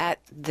looking at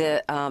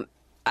at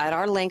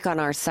our link on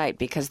our site,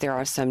 because there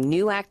are some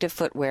new active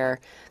footwear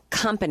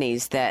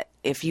companies that,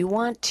 if you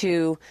want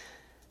to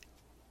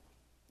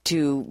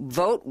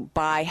vote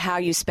by how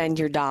you spend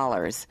your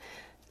dollars,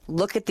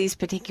 look at these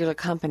particular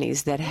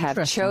companies that have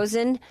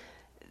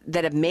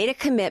made a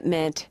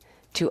commitment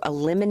to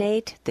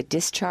eliminate the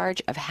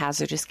discharge of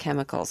hazardous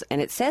chemicals. And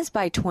it says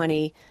by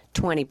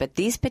 2020, but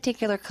these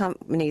particular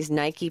companies,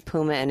 Nike,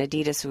 Puma, and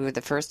Adidas, who were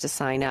the first to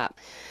sign up,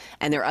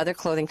 and there are other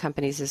clothing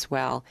companies as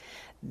well,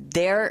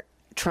 they're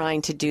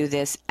trying to do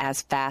this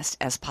as fast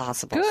as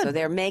possible. Good. So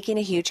they're making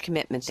a huge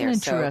commitment there. An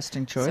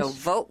interesting choice. So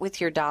vote with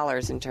your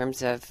dollars in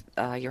terms of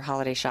your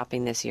holiday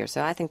shopping this year.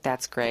 So I think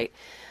that's great.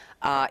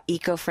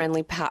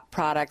 Eco-friendly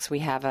products. We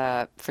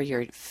have for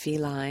your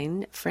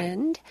feline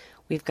friend.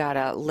 We've got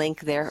a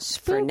link there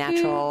for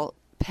natural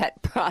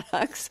pet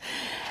products.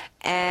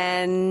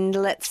 And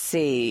let's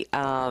see,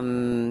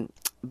 buying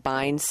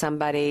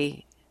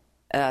somebody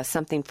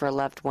something for a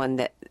loved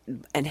one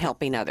and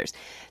helping others.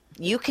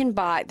 You can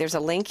buy, there's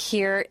a link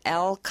here,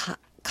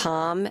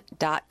 lcom.com,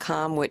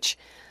 which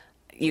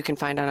you can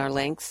find on our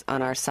links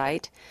on our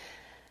site.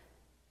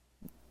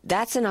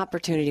 That's an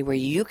opportunity where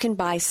you can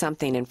buy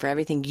something, and for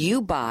everything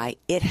you buy,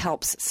 it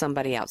helps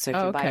somebody else. So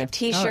if you buy a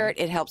T-shirt,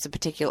 it helps a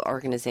particular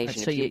organization.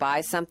 Right, so if you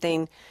buy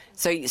something,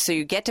 so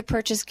you get to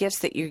purchase gifts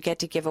that you get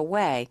to give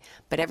away,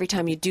 but every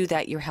time you do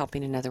that, you're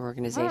helping another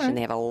organization. Right.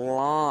 They have a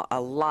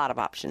lot of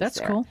options That's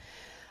there. cool.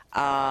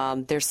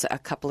 There's a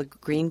couple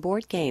of green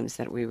board games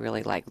that we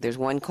really like. There's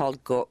one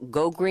called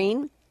Go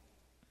Green,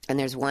 and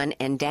there's one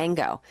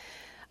Endango.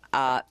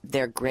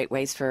 They're great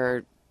ways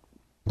for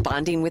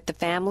bonding with the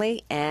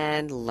family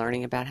and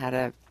learning about how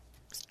to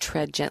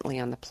tread gently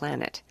on the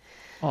planet.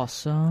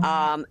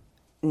 Awesome.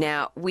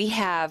 Now, we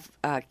have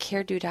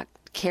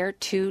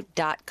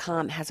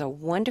care2.com has a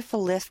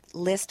wonderful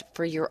list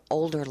for your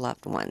older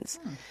loved ones.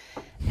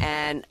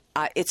 And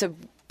it's a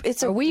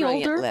Are we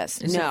brilliant older?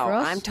 list. Is it No, for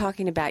us? I'm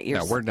talking about your...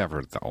 No, we're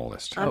never the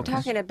oldest. I'm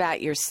talking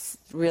about your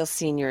real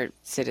senior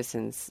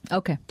citizens.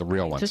 Okay. The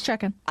real ones. Just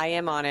checking. I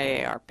am on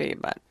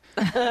AARP, but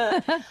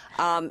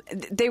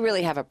they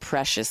really have a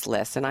precious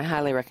list, and I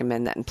highly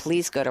recommend that. And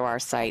please go to our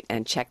site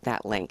and check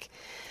that link.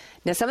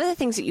 Now, some of the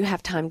things that you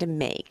have time to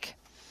make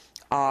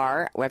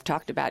I've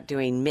talked about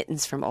doing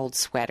mittens from old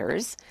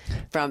sweaters,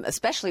 from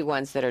especially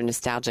ones that are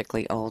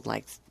nostalgically old,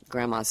 like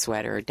grandma's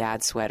sweater or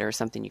dad's sweater or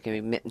something. You can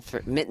be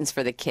mittens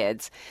for the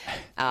kids.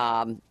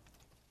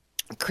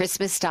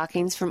 Christmas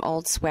stockings from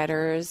old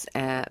sweaters.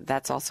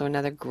 That's also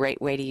another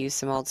great way to use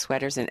some old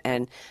sweaters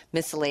and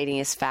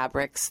miscellaneous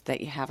fabrics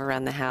that you have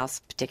around the house,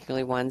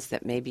 particularly ones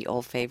that may be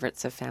old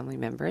favorites of family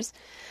members.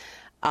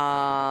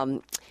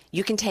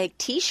 You can take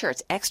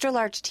T-shirts, extra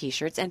large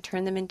T-shirts, and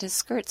turn them into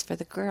skirts for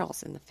the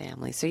girls in the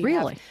family. So you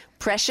have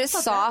precious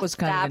soft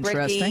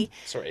fabric-y,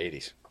 so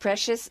 80s.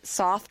 Precious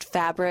soft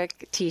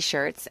fabric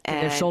T-shirts,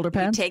 and shoulder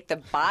pads? You take the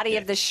body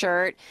of the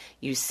shirt,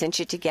 you cinch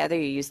it together,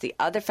 you use the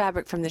other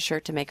fabric from the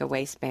shirt to make a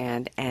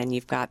waistband, and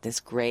you've got this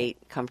great,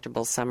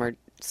 comfortable summer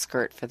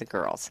skirt for the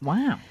girls.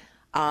 Wow.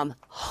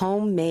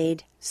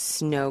 Homemade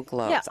snow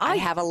globes. Yeah, I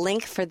have a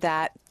link for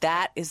that.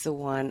 That is the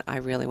one I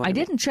really want to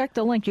didn't check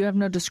the link. You have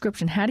no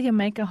description. How do you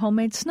make a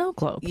homemade snow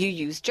globe? You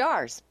use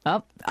jars.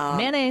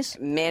 Mayonnaise.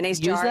 Mayonnaise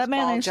use jars, that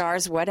mayonnaise. ball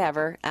jars,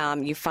 whatever.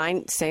 You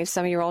save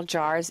some of your old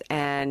jars,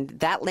 and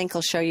that link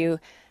will show you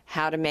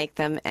how to make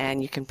them,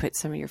 and you can put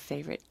some of your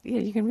favorite.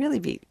 You can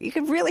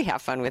really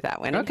have fun with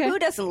that one. Okay. And who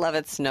doesn't love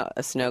a snow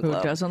globe?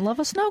 Who doesn't love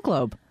a snow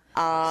globe?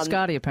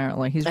 Scotty,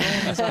 apparently. He's rolling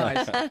his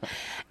eyes.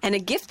 And a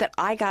gift that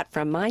I got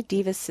from my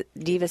Diva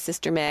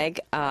sister Meg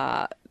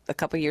a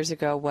couple years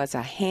ago was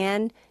a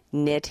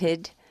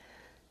hand-knitted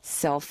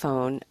cell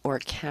phone or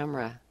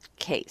camera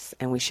case.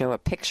 And we show a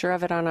picture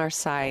of it on our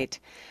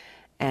site.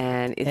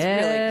 And it's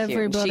really cute.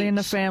 Everybody in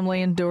the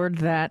family endured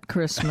that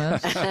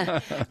Christmas.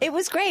 It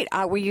was great.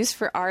 We used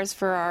for our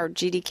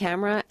GD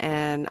camera,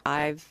 and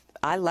I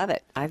love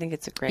it. I think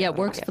it's a great it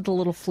works for the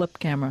little flip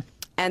camera.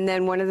 And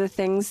then one of the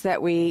things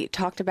that we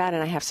talked about,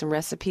 and I have some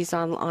recipes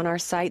on our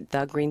site,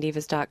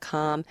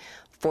 thegreendivas.com,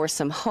 for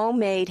some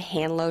homemade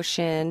hand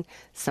lotion,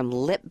 some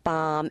lip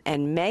balm,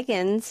 and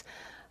Megan's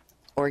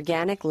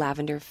organic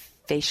lavender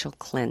facial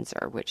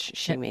cleanser, which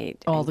she made.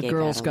 All the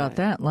girls got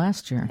that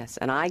last year. Yes,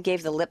 and I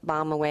gave the lip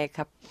balm away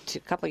a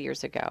couple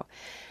years ago.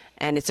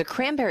 And it's a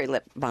cranberry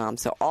lip balm,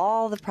 so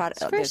all the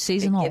products. It's very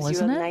seasonal, isn't it? It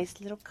gives you you a it?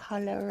 nice little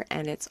color,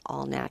 and it's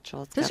all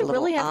natural. It's Does got it a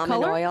little really have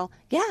almond color? oil.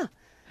 Yeah.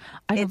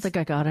 I don't think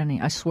I got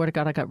any. I swear to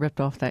God, I got ripped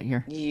off that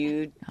year.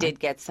 You did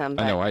get some.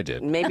 I know I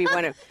did. Maybe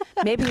one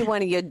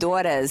of your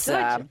daughters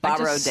borrowed I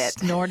just it.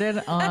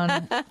 Snorted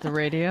on the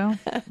radio,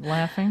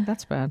 laughing.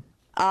 That's bad.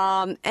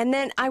 And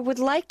then I would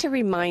like to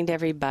remind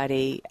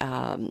everybody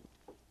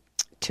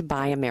to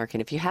buy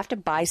American. If you have to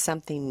buy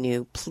something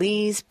new,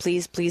 please,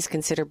 please, please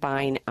consider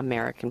buying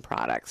American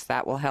products.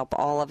 That will help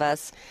all of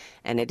us,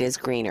 and it is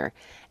greener.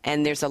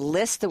 And there's a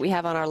list that we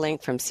have on our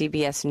link from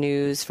CBS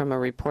News from a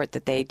report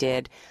that they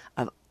did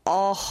of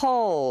a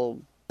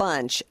whole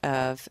bunch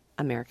of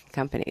American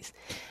companies.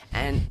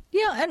 And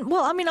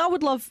I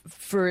would love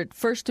for it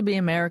first to be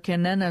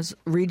American, then as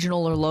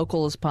regional or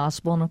local as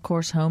possible, and of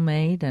course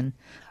homemade. And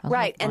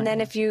right, and then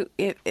if you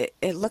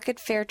look at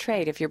fair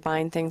trade, if you're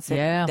buying things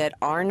that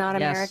are not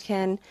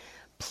American,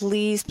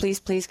 please, please,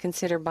 please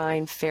consider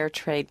buying fair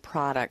trade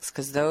products,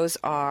 because those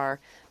are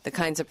the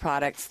kinds of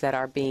products that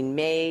are being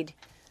made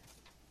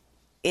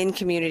in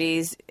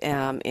communities,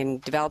 in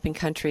developing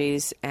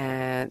countries,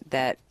 and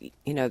that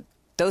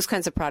those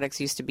kinds of products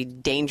used to be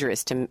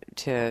dangerous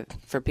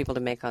for people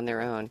to make on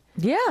their own.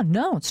 Yeah,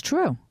 no, it's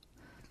true.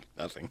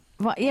 Nothing.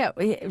 Well, yeah,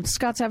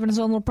 Scott's having his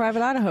own little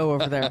private Idaho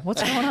over there.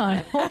 What's going on?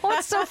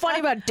 What's so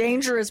funny about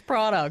dangerous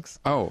products?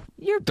 Oh,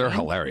 they're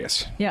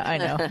hilarious. Yeah, I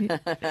know.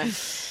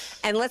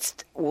 And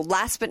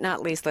last but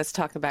not least, let's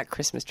talk about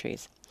Christmas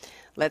trees.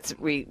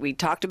 We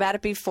talked about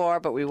it before,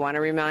 but we want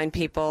to remind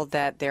people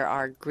that there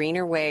are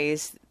greener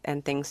ways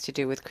and things to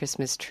do with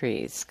Christmas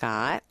trees.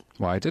 Scott?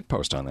 Well, I did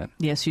post on that.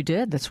 Yes, you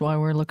did. That's why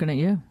we're looking at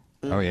you.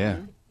 Oh, yeah.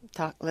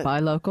 Buy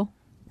local?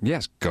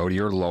 Yes, go to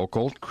your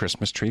local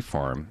Christmas tree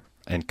farm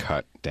and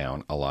cut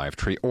down a live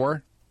tree,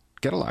 or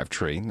get a live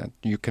tree that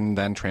you can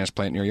then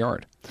transplant in your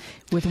yard.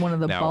 With one of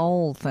the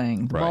ball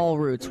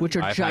roots, which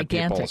are I've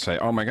gigantic. Had people say,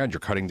 oh, my God,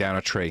 you're cutting down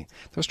a tree.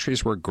 Those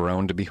trees were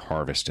grown to be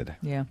harvested.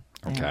 Yeah.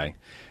 Okay.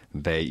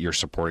 You're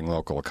supporting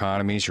local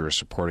economies, you're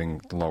supporting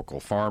the local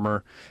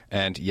farmer,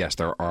 and yes,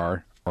 there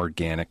are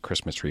organic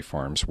Christmas tree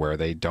farms where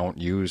they don't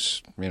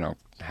use,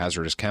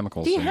 hazardous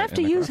chemicals. Do you have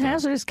to use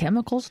hazardous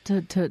chemicals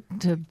to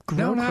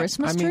grow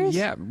Christmas trees?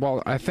 Yeah.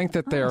 Well, I think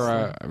that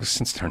they're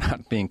since they're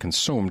not being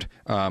consumed,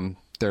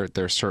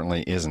 there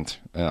certainly isn't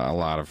a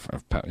lot of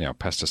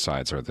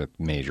pesticides are the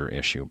major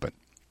issue, but.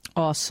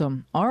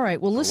 Awesome. All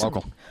right. Well, listen,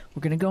 we're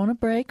going to go on a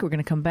break. We're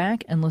going to come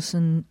back and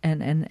listen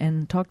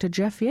and talk to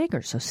Jeff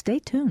Yeager. So stay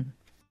tuned.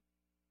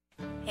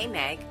 Hey,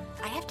 Meg,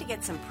 I have to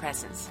get some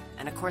presents.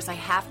 And, of course, I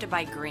have to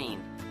buy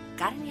green.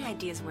 Got any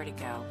ideas where to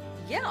go?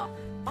 Yeah.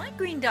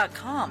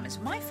 BuyGreen.com is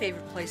my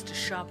favorite place to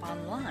shop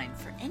online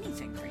for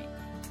anything green.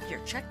 Here,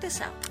 check this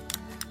out.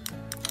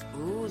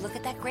 Ooh, look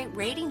at that great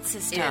rating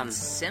system. It's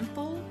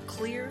simple,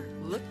 clear,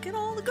 look at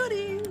all the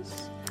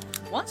goodies.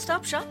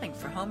 One-stop shopping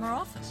for home or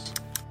office.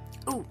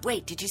 Ooh,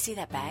 wait, did you see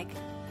that bag?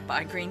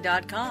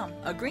 BuyGreen.com,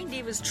 a Green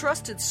Diva's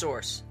trusted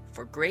source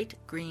for great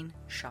green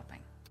shopping.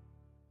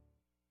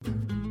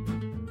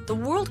 The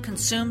world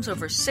consumes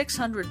over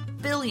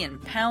 600 billion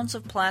pounds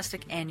of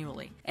plastic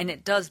annually, and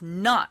it does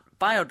not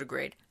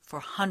biodegrade for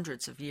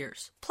hundreds of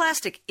years.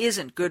 Plastic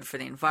isn't good for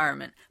the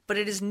environment, but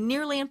it is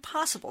nearly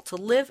impossible to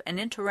live and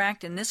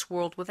interact in this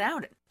world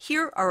without it.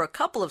 Here are a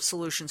couple of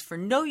solutions for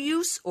no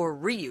use or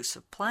reuse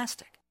of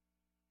plastic.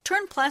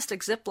 Turn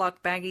plastic Ziploc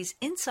baggies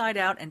inside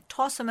out and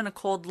toss them in a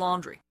cold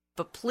laundry,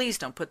 but please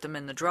don't put them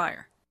in the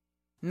dryer.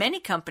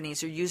 Many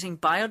companies are using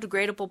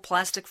biodegradable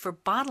plastic for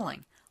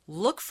bottling.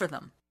 Look for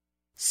them.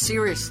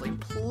 Seriously,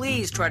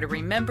 please try to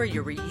remember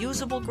your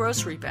reusable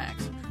grocery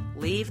bags.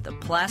 Leave the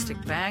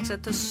plastic bags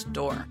at the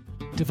store.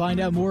 To find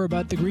out more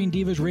about the Green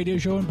Divas radio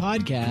show and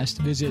podcast,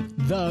 visit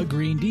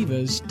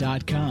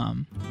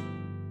thegreendivas.com.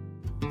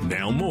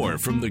 Now more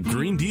from the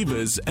Green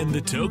Divas and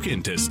the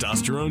token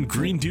testosterone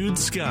Green Dude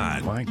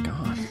Scott. My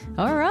God.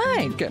 All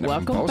right. Getting it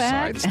Welcome from both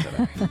back. sides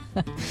today.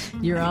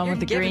 You're on with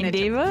the giving Green it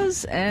to-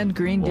 Divas and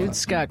Green Dude What?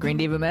 Scott. Green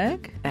Diva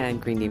Meg?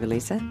 And Green Diva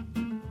Lisa.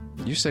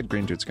 You said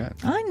Green Dude Scott.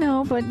 I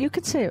know, but you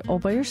could say it all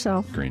by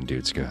yourself. Green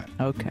Dude Scott.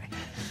 Okay.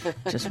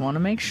 Just want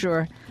to make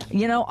sure.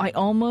 You know, I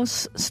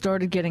almost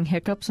started getting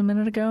hiccups a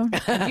minute ago.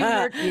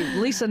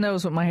 Lisa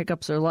knows what my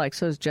hiccups are like.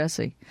 So does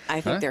Jesse.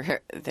 I think Huh?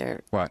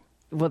 they're What?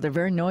 Well, they're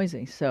very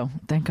noisy, so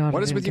thank God. What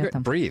we is didn't with you? get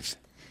them. Breathe.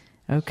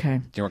 Okay.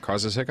 Do you know what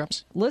causes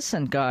hiccups?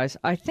 Listen, guys,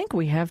 I think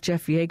we have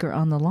Jeff Yeager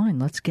on the line.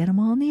 Let's get him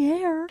on the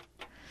air.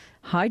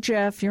 Hi,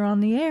 Jeff. You're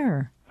on the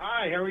air.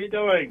 Hi, how are you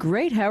doing?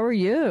 Great. How are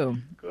you?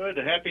 Good.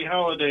 Happy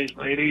holidays,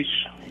 ladies.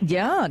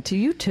 Yeah, to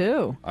you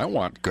too. I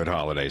want good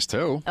holidays,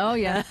 too. Oh,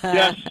 yeah.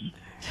 Yes.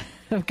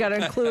 I've got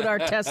to include our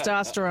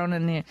testosterone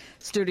in the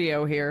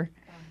studio here.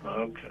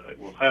 Okay.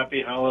 Well,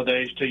 happy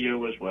holidays to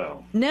you as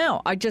well.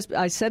 Now, I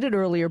said it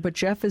earlier, but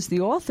Jeff is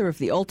the author of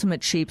The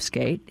Ultimate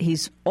Cheapskate.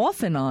 He's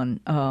often on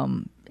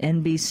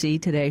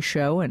NBC Today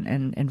Show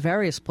and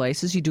various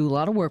places. You do a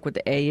lot of work with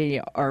the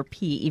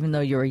AARP, even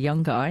though you're a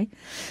young guy.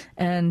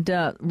 And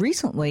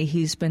recently,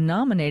 he's been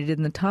nominated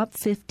in the top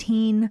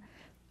 15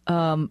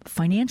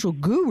 financial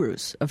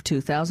gurus of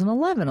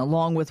 2011,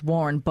 along with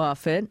Warren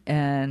Buffett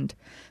and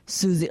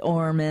Susie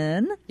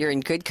Orman. You're in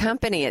good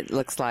company, it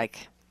looks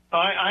like.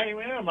 I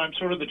am. I'm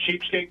sort of the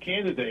cheapskate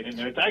candidate in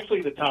there. It's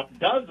actually the top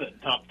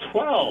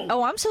 12.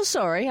 Oh, I'm so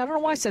sorry. I don't know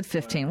why I said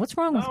 15. What's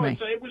wrong with me?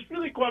 It was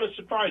really quite a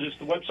surprise. It's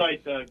the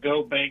website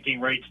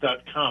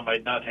gobankingrates.com.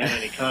 I'd not had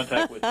any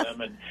contact with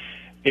them, and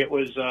it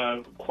was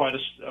quite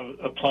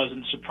a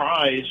pleasant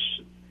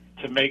surprise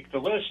to make the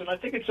list. And I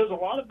think it says a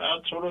lot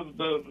about sort of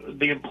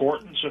the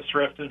importance of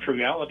thrift and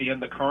frugality in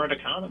the current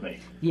economy.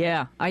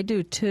 Yeah, I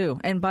do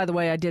too. And by the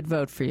way, I did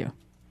vote for you.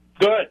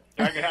 Good.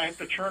 I have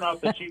to turn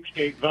off the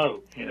cheapskate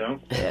vote, you know?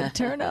 Yeah,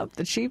 turn up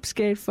the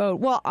cheapskate vote.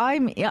 Well, I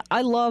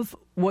love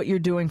what you're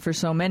doing for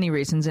so many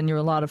reasons, and you're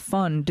a lot of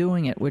fun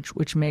doing it,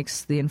 which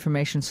makes the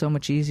information so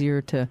much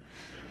easier to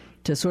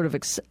sort of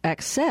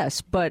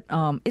access. But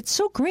it's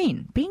so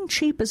green. Being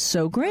cheap is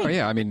so green. Oh,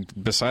 yeah. I mean,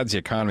 besides the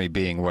economy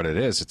being what it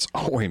is, it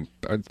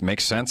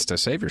makes sense to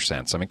save your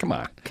cents. I mean, come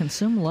on.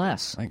 Consume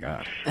less. My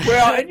God.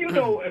 Well, and you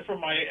know,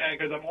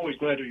 because I'm always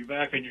glad to be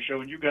back on your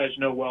show, and you guys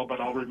know well, but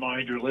I'll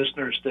remind your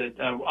listeners that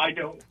I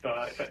don't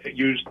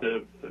use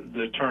the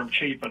term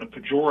cheap in a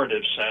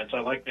pejorative sense.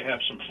 I like to have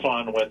some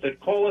fun with it.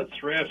 Call it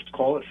thrift,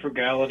 call it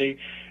frugality.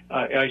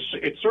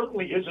 It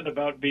certainly isn't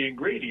about being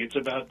greedy. It's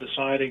about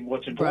deciding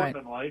what's important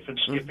in life and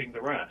skipping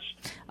the rest.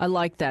 I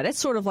like that. It's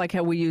sort of like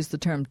how we use the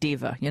term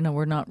diva. You know,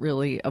 we're not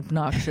really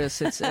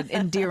obnoxious. It's an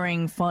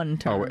endearing, fun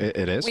term. Oh,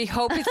 it is? We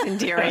hope it's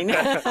endearing. So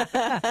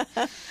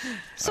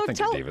I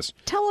think of divas.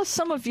 tell us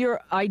some of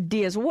your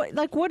ideas. What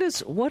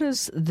does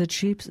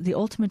the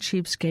ultimate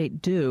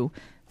cheapskate do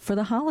for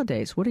the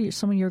holidays? What are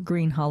some of your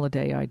green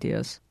holiday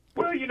ideas?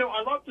 Well, you know,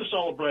 I love to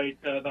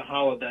celebrate the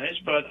holidays,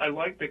 but I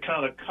like to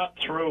kind of cut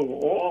through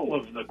all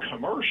of the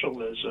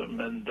commercialism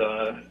and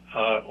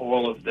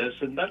all of this.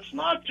 And that's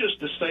not just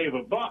to save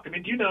a buck. I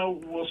mean, do you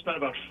know we'll spend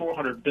about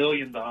 $400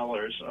 billion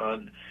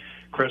on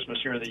Christmas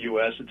here in the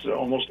U.S.? It's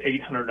almost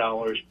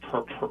 $800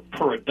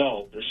 per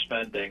adult is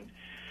spending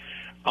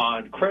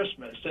on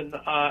Christmas. And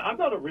I'm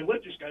not a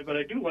religious guy, but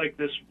I do like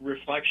this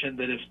reflection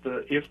that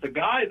if the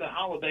guy the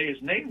holiday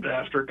is named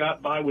after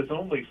got by with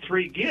only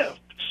 3 gifts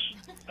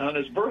on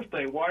his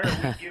birthday, why are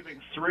we giving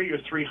 300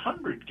 or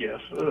 300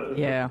 gifts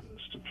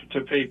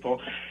to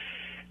people?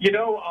 You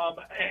know,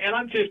 and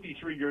I'm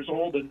 53 years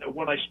old, and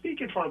when I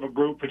speak in front of a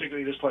group,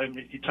 particularly this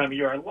time of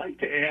year, I like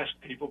to ask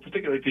people,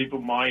 particularly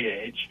people my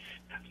age,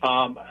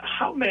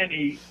 how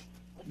many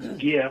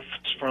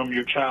gifts from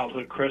your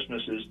childhood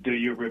Christmases do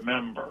you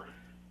remember?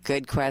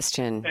 Good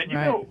question. And, you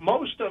know,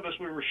 most of us,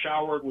 we were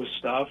showered with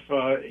stuff.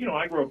 You know,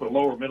 I grew up a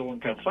lower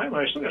middle-income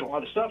family. I still got a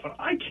lot of stuff, and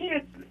I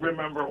can't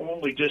remember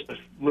only just a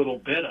little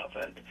bit of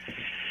it.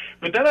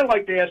 But then I'd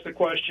like to ask the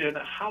question,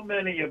 how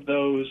many of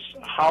those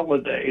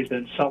holidays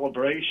and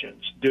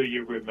celebrations do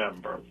you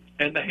remember?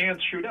 And the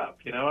hands shoot up,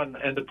 you know,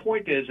 and the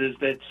point is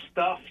that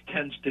stuff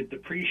tends to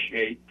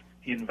depreciate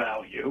in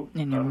value.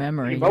 In your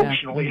memory,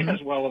 emotionally yeah.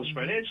 as well as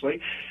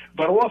financially,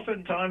 but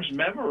oftentimes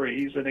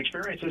memories and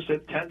experiences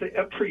that tend to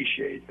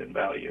appreciate in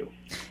value.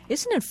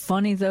 Isn't it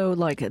funny, though,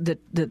 like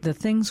the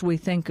things we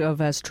think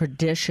of as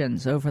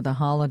traditions over the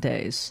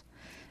holidays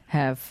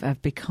have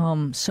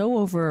become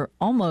so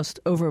almost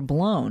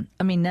overblown.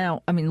 I mean,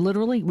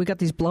 literally, we got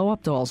these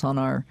blow-up dolls on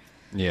our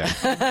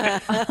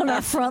on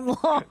our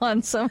front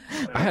lawn. So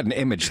I had an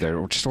image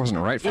there, which just wasn't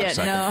right for a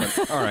second. No.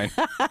 But, all right.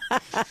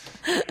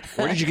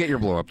 Where did you get your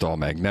blow-up doll,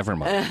 Meg? Never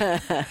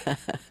mind.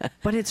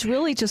 But it's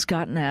really just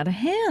gotten out of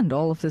hand,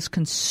 all of this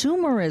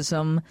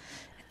consumerism,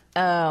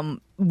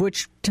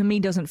 which to me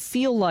doesn't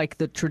feel like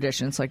the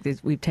tradition. It's like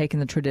we've taken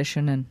the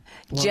tradition and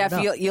blown Jeff,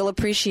 it up. you'll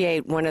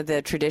appreciate one of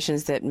the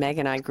traditions that Meg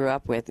and I grew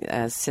up with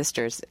as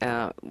sisters.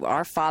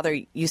 Our father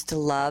used to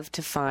love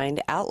to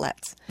find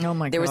outlets. Oh,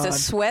 my God. There was a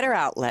sweater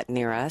outlet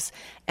near us,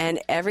 and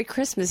every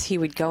Christmas he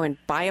would go and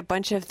buy a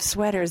bunch of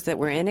sweaters that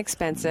were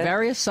inexpensive.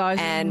 Various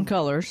sizes and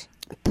colors.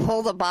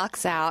 Pull the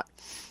box out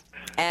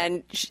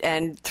and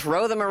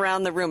throw them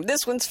around the room.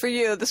 This one's for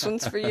you. This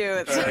one's for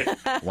you.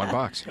 One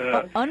box.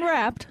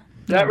 Unwrapped.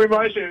 That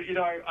reminds me,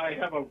 I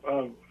have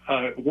a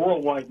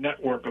worldwide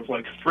network of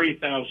like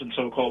 3,000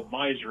 so-called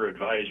miser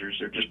advisors.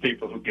 They're just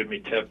people who give me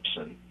tips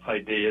and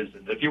ideas.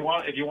 And if you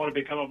want to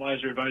become a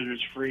miser advisor,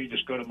 it's free.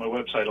 Just go to my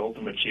website,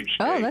 UltimateCheapskate.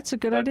 Oh, that's a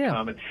good idea.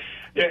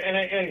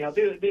 Anyhow,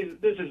 this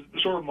is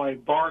sort of my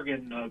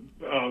bargain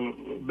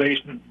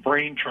basement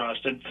brain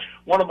trust. And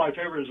one of my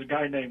favorites is a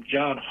guy named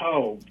John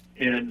Ho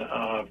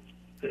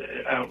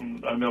out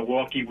in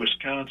Milwaukee,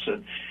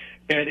 Wisconsin.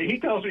 And he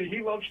tells me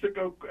he loves to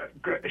go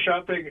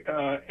shopping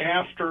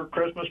after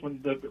Christmas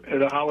when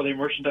the holiday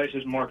merchandise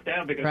is marked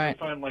down because right. he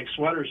find like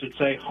sweaters that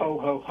say "ho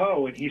ho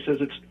ho," and he says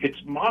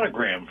it's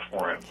monogrammed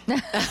for him.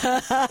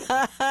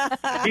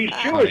 He's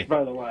Jewish,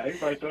 by the way.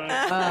 But,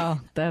 oh,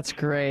 that's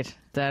great.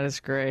 That is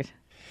great.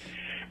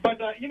 But,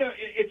 I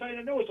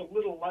know it's a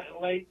little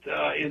late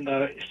in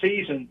the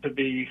season to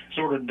be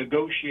sort of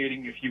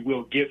negotiating, if you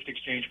will, gift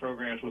exchange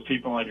programs with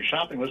people on your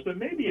shopping list, but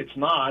maybe it's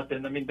not.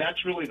 And,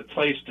 that's really the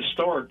place to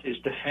start is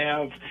to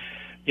have,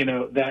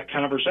 that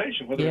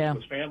conversation, whether it's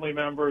with family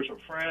members or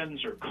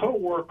friends or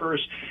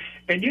coworkers.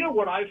 And,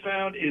 what I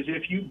found is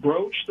if you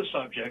broach the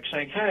subject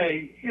saying,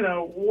 hey,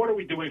 what are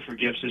we doing for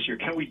gifts this year?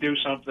 Can we do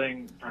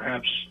something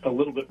perhaps a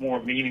little bit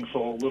more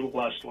meaningful, a little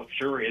less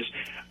luxurious?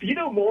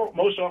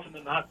 Most often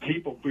than not,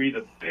 people breathe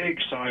a big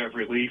sigh of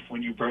relief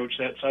when you broach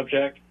that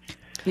subject.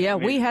 Yeah,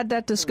 we had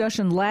that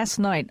discussion last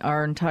night,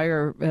 our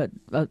entire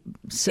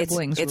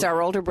siblings. It's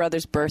our older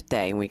brother's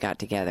birthday, and we got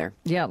together.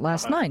 Yeah,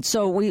 last night.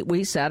 So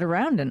we sat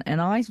around,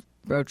 and I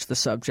broached the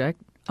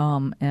subject,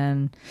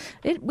 and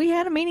we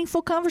had a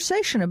meaningful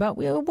conversation about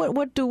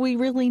what do we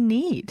really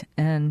need.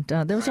 And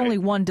there was only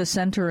one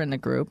dissenter in the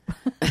group.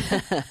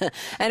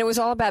 And it was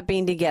all about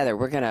being together.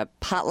 We're going to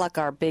potluck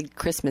our big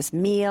Christmas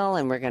meal,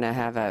 and we're going to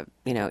have a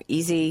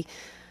easy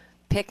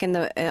pick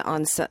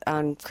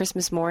on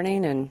Christmas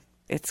morning, and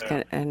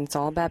it's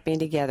all about being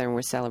together, and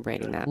we're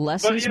celebrating that.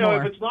 Less but, is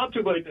more. if it's not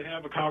too late to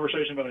have a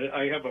conversation about it,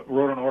 I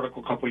wrote an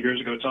article a couple of years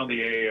ago. It's on the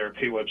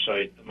AARP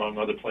website, among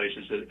other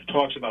places. It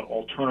talks about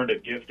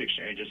alternative gift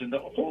exchanges. And the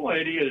whole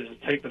idea is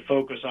to take the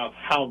focus off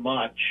how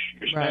much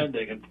you're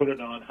spending and put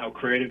it on how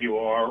creative you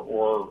are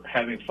or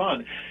having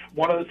fun.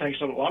 One of the things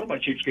that a lot of my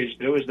cheapskates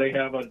do is they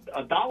have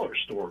a dollar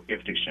store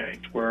gift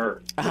exchange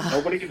where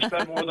nobody can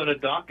spend more than a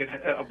buck.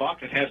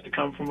 It has to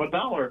come from a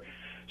dollar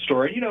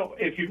store. And,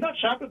 if you've not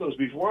shopped at those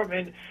before,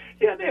 they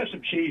have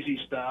some cheesy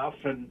stuff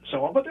and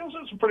so on, but they also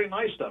have some pretty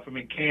nice stuff.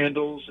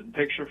 candles and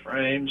picture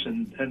frames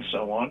and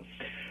so on.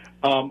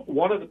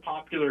 One of the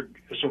popular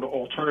sort of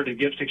alternative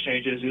gift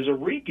exchanges is a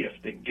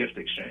re-gifting gift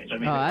exchange.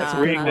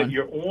 Agreeing that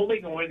you're only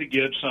going to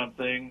give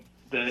something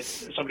that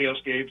somebody else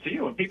gave to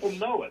you, and people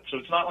know it. So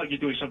it's not like you're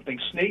doing something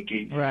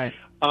sneaky. Right.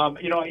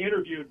 I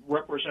interviewed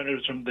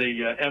representatives from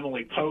the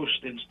Emily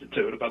Post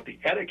Institute about the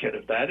etiquette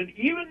of that, and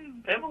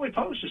even Emily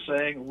Post is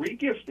saying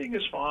regifting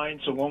is fine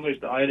so long as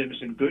the item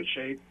is in good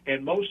shape,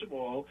 and most of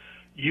all,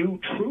 you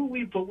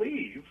truly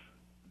believe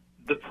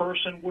the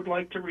person would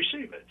like to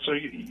receive it. So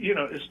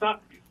it's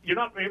not. Your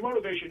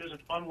motivation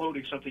isn't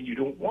unloading something you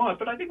don't want,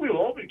 but I think we've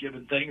all been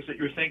given things that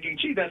you're thinking,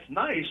 gee, that's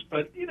nice,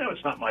 but,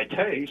 it's not my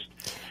taste.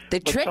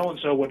 But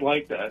so-and-so would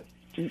like that.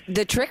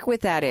 The trick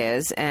with that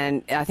is,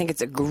 and I think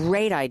it's a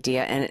great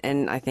idea,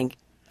 and I think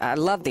I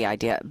love the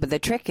idea, but the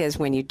trick is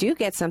when you do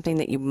get something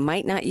that you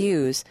might not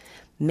use,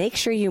 make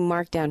sure you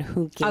mark down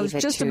who gave it to you. I was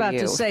just about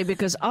to say,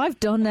 because I've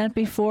done that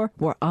before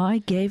where I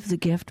gave the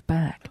gift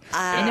back.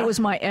 And it was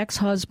my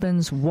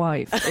ex-husband's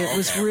wife. It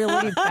was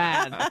really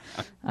bad.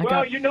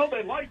 Well, you know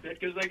they liked it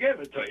because they gave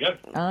it to you.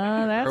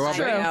 That's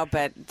true. I know,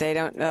 but they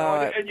don't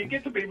know. And you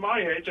get to be my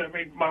age. I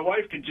mean, my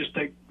wife can just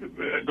take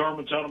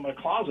garments out of my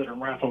closet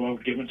and wrap them up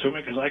and give them to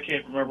me because I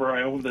can't remember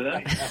I owned it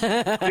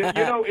anyway.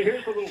 you know,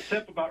 here's a little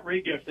tip about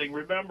regifting.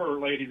 Remember,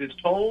 ladies, it's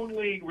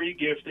only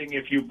regifting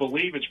if you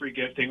believe it's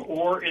regifting,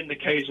 or in the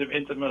case of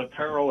intimate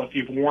apparel, if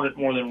you've worn it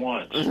more than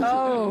once.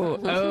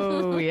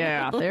 Oh,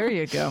 yeah. There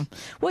you go.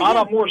 Well,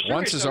 On a more serious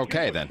once is note,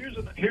 okay, then.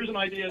 Here's an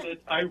idea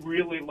that I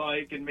really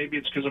like, and maybe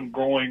it's because I'm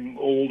growing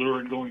older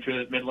and going through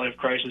that midlife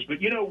crisis,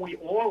 but, you know, we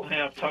all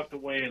have tucked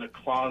away in a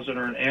closet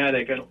or an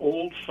attic an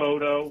old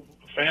photo,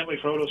 family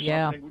photo, something.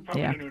 Yeah. We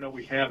probably don't even know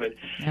we have it.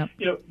 Yep.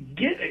 You know,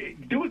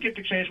 do a gift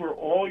exchange where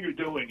all you're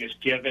doing is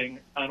giving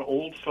an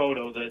old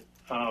photo that,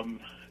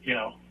 you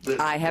know.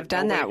 I have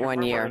done that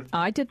one year.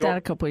 I did that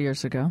a couple of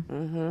years ago.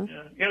 Mm-hmm.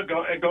 Yeah, you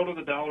know, go to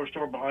the dollar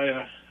store, buy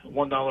a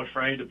 $1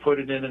 frame to put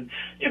it in, and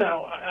you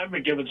know, I've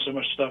been giving so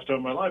much stuff to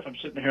in my life. I'm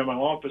sitting here in my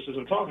office as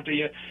I'm talking to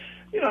you.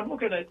 You know, I'm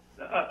looking at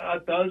a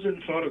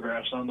dozen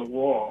photographs on the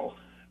wall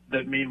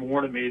that mean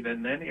more to me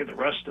than any of the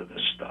rest of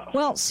this stuff.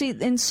 Well, see,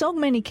 in so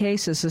many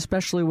cases,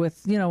 especially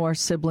with, you know, our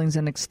siblings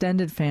and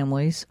extended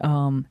families,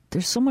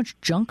 there's so much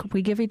junk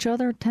we give each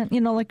other.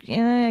 You know, like,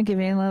 give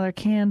you another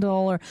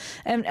candle,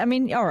 and I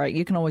mean, all right,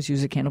 you can always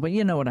use a candle, but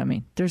you know what I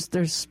mean.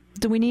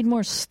 Do we need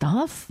more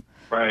stuff?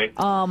 Right.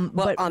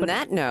 Well, on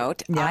that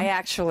note, yeah. I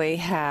actually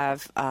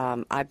have,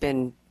 I've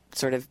been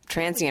sort of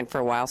transient for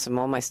a while, so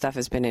all my stuff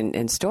has been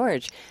in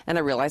storage, and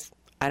I realized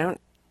I don't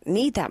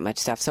need that much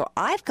stuff. So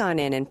I've gone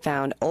in and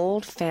found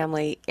old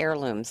family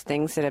heirlooms,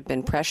 things that have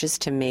been precious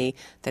to me,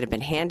 that have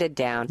been handed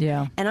down.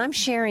 Yeah. And I'm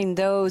sharing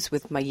those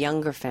with my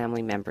younger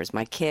family members,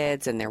 my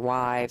kids and their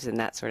wives and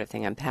that sort of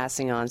thing. I'm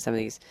passing on some of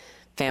these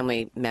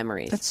family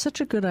memories. That's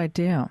such a good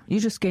idea. You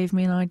just gave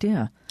me an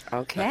idea.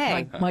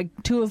 Okay. My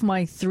two of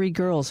my three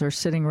girls are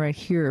sitting right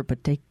here,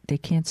 but they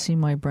can't see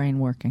my brain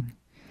working.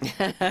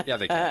 Yeah,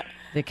 they can.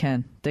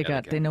 They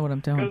can. They know what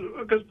I'm doing.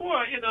 Because,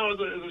 boy, you know, as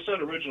I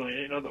said originally,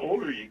 you know, the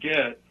older you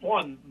get,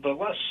 the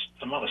less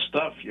amount of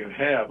stuff you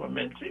have. I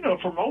mean, you know,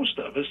 for most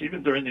of us,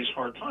 even during these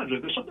hard times,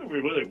 if there's something we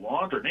really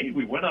want or need,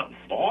 we went out and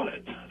bought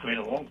it. I mean,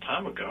 a long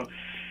time ago.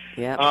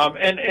 Yeah.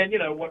 And you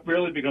know, what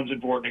really becomes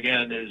important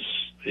again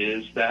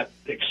is that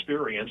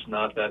experience,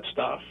 not that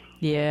stuff.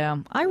 Yeah,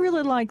 I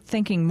really like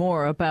thinking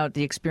more about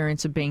the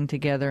experience of being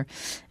together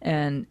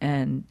and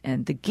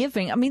the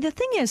giving. I mean, the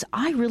thing is,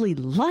 I really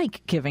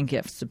like giving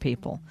gifts to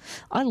people.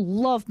 I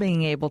love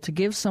being able to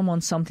give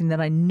someone something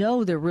that I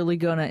know they're really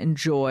going to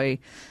enjoy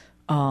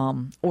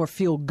or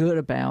feel good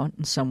about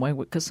in some way,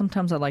 because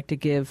sometimes I like to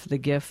give the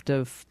gift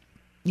of,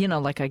 you know,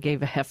 like I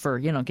gave a heifer,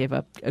 you know, gave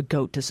a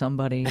goat to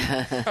somebody.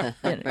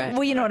 Right.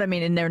 Well, you know what I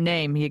mean? In their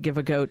name, you give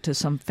a goat to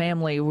some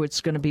family who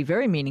it's going to be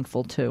very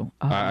meaningful to.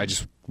 I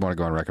just want to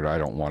go on record. I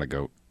don't want a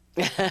goat.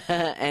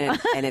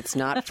 and it's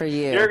not for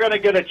you. You're going to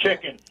get a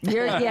chicken.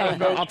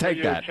 I'll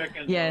take that.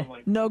 Yeah,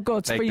 no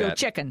goats Take for your that.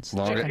 chickons.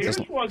 Long Chickens.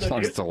 Here's one as long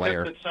as it's a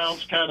layer. that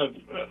sounds kind of,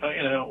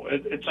 you know,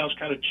 it sounds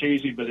kind of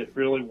cheesy, but it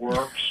really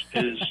works,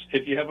 is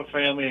if you have a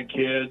family and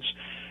kids,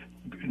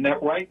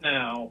 right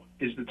now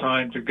is the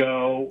time to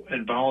go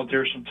and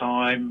volunteer some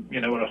time, you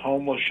know, at a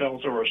homeless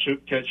shelter or a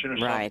soup kitchen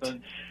or Right.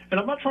 something. And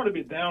I'm not trying to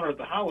be a downer at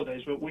the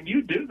holidays, but when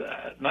you do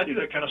that, and I do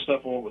that kind of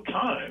stuff all the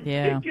time,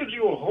 Yeah. it gives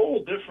you a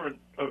whole different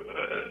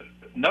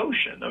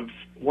notion of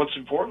what's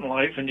important in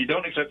life, and you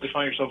don't exactly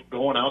find yourself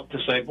going out to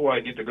say, boy, I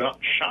need to go out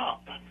and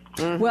shop.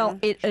 Mm-hmm. Well,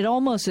 it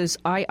almost is.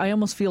 I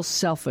almost feel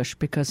selfish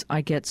because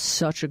I get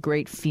such a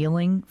great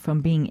feeling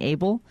from being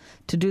able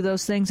to do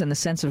those things, and the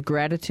sense of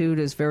gratitude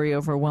is very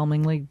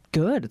overwhelmingly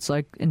good. It's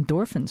like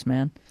endorphins,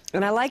 man.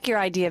 And I like your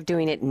idea of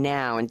doing it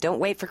now, and don't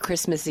wait for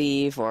Christmas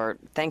Eve or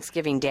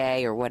Thanksgiving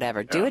Day or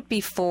whatever. Do it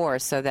before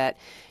so that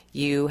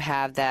you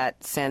have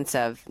that sense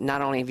of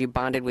not only have you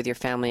bonded with your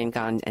family and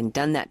gone and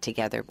done that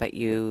together, but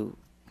you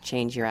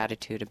change your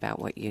attitude about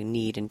what you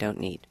need and don't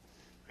need.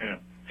 Yeah.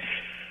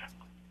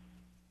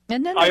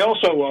 And then I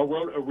also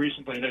wrote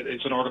recently, and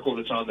it's an article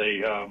that's on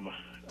the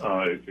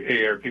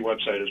AARP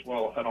website as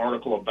well, an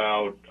article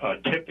about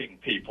tipping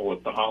people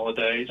at the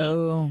holidays.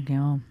 Oh,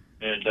 yeah.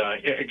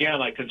 And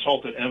again, I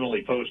consulted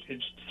Emily Post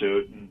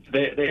Institute, and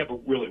they have a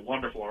really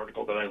wonderful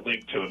article that I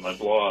linked to in my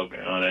blog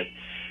on it.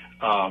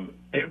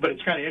 But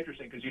it's kind of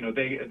interesting because, you know,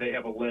 they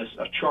have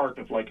a chart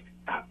of like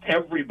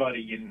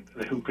everybody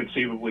who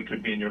conceivably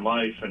could be in your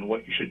life and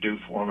what you should do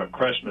for them at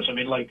Christmas. I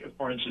mean, like,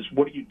 for instance,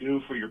 what do you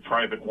do for your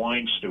private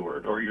wine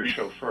steward or your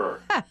chauffeur?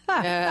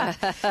 Yeah.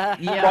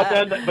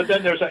 But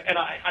then there's and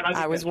I think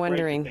I was that's great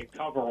wondering. that they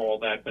cover all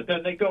that. But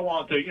then they go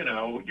on to, you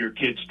know, your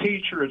kid's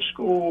teacher at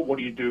school. What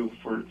do you do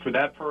for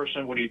that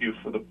person? What do you do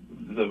for the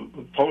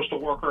postal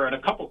worker? And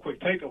a couple quick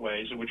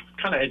takeaways, which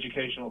kind of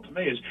educational to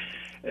me, is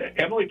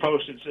Emily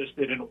Post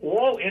insisted in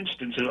all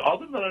instances,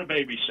 other than a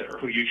babysitter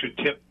who you should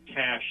tip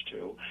cash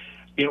to,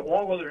 In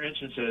all other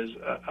instances,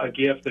 a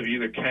gift of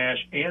either cash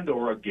and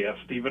or a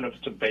gift, even if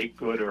it's a baked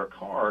good or a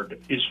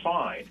card, is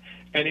fine.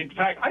 And in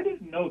fact, I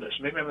didn't know this.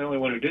 Maybe I'm the only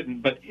one who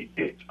didn't. But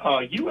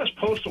U.S.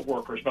 postal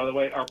workers, by the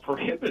way, are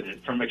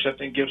prohibited from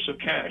accepting gifts of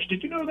cash.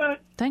 Did you know that?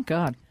 Thank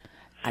God.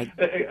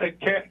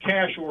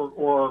 Cash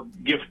or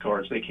gift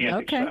cards they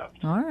can't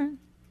accept. All right.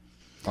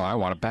 Oh, I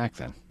want it back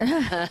then.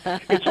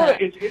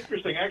 It's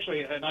interesting,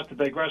 actually, not to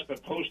digress,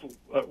 but postal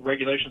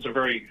regulations are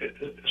very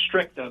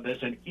strict on this.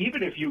 And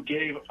even if you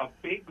gave a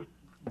big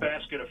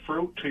basket of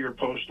fruit to your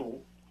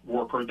postal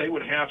worker, they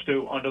would have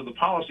to, under the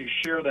policy,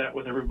 share that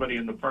with everybody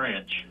in the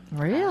branch.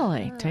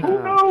 Really?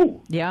 Who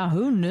knew? Yeah,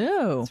 who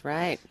knew? That's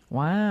right.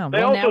 Wow. They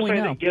well, now also we say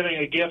know. that giving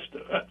a gift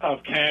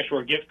of cash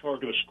or a gift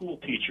card to a school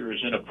teacher is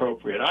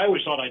inappropriate. I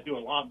always thought I'd do a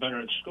lot better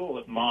in school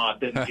if Ma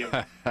didn't give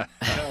Ma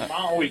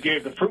always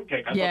gave the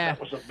fruitcake. I thought that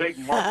was a big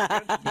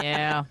mark.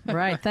 Yeah,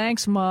 right.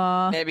 Thanks,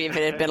 Ma. Maybe if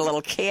it had been a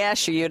little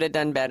cash, you'd have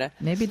done better.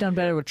 Maybe done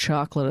better with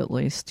chocolate at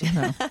least, you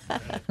know.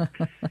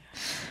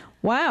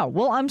 Wow.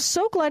 Well, I'm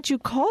so glad you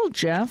called,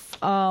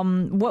 Jeff.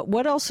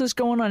 What else is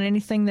going on?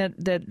 Anything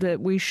that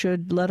we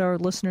should let our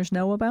listeners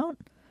know about?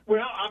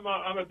 Well,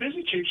 I'm a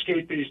busy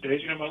cheapskate these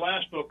days. You know, my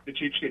last book, The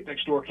Cheapskate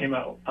Next Door, came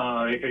out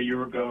a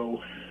year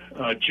ago,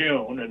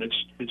 June, and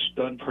it's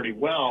done pretty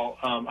well.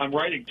 I'm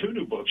writing 2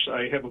 new books.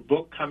 I have a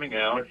book coming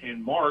out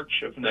in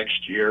March of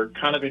next year,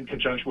 kind of in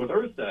conjunction with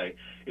Earth Day.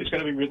 It's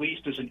going to be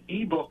released as an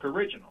ebook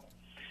original.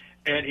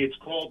 And it's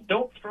called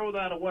Don't Throw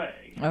That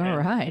Away. All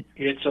right.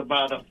 It's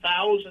about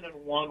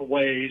 1,001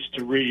 ways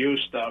to reuse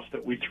stuff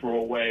that we throw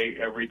away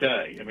every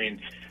day. I mean,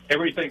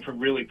 everything from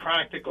really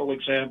practical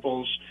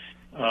examples,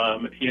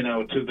 to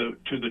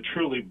the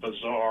truly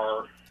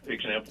bizarre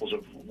examples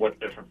of what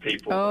different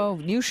people. Oh,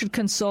 you should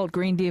consult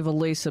Green Diva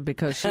Lisa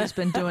because she's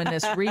been doing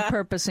this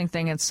repurposing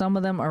thing, and some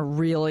of them are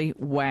really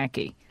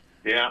wacky.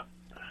 Yeah.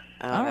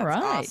 Oh, all that's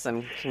right.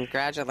 Awesome.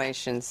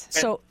 Congratulations.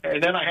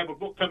 And then I have a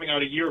book coming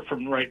out a year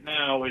from right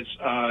now. It's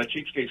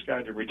Cheapskate's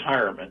Guide to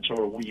Retirement, sort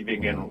of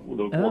weaving in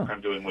the work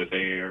I'm doing with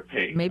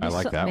AARP.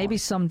 Maybe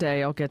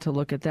someday I'll get to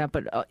look at that.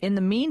 But in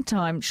the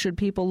meantime, should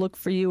people look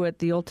for you at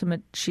the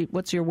Ultimate Cheap?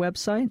 What's your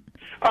website?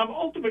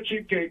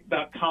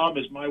 UltimateCheapskate.com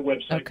is my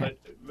website. Okay.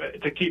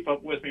 But to keep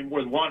up with me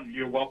more than one,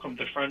 you're welcome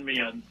to friend me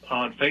on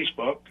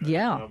Facebook.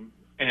 Yeah.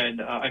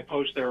 And I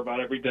post there about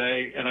every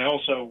day. And I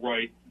also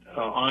write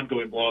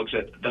ongoing blogs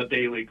at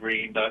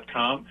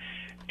thedailygreen.com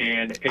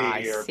and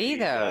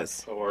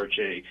AARP.org.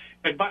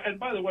 And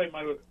by the way,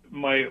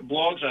 my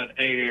blogs on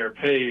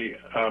AARP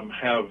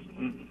have,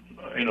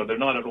 they're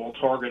not at all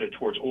targeted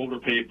towards older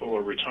people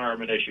or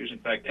retirement issues. In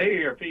fact,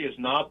 AARP is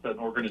not an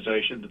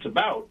organization that's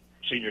about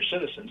senior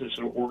citizens. It's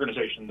an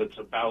organization that's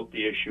about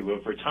the issue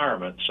of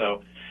retirement.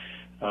 So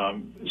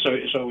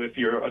if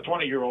you're a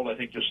 20-year-old, I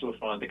think you'll still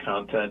find the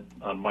content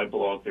on my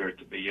blog there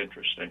to be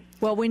interesting.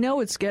 Well, we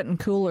know it's getting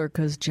cooler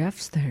because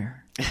Jeff's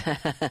there.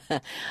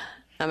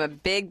 I'm a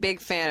big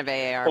fan of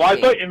AARP. Well, I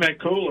thought you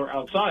meant cooler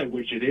outside,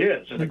 which it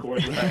is. And, of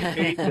course, I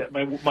hate that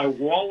my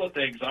wallet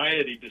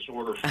anxiety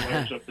disorder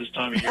flares up this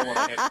time of year when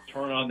I have to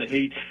turn on the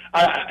heat.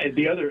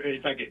 In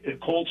fact, a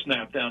cold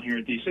snap down here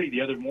in D.C. The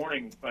other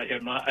morning, I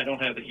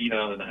don't have the heat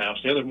on in the house.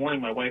 The other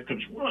morning, my wife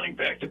comes running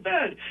back to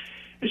bed.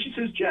 And she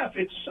says, Jeff,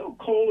 it's so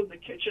cold in the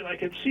kitchen, I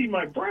can see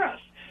my breath.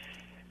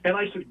 And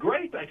I said,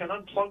 great, I can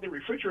unplug the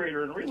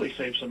refrigerator and really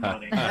save some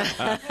money.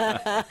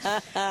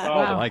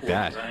 I like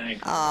that.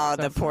 Oh,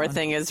 the poor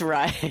thing is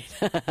right.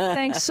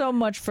 Thanks so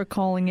much for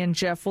calling in,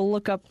 Jeff. We'll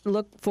look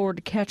forward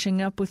to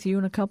catching up with you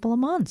in a couple of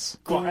months.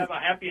 Well, have a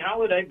happy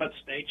holiday, but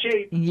stay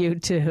cheap. You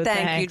too.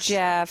 Thank you,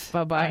 Jeff.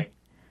 Bye-bye. Bye.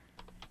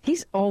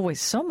 He's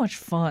always so much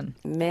fun.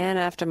 Man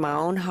after my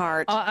own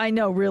heart. I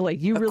know, really.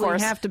 You of really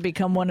course. have to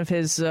become one of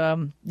his,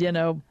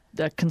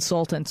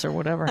 consultants or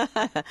whatever.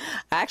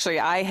 Actually,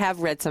 I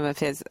have read some of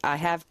his. I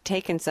have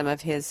taken some of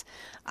his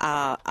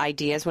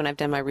ideas when I've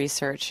done my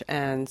research,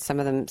 and some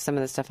of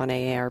the stuff on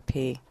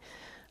AARP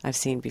I've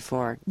seen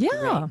before.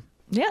 Yeah.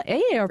 Yeah,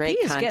 AARP Great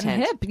is content. getting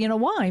hip. You know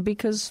why?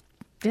 Because,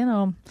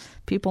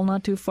 people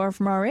not too far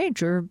from our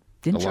age are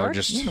in charge.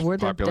 Largest we're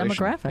the population.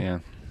 demographic. Yeah.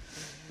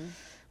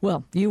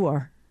 Well, you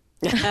are.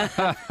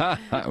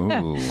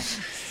 Ooh.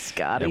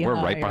 Scotty, yeah, we're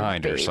right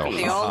behind her. So I'm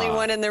the only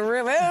one in the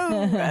room.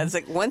 Oh, that's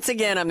like, once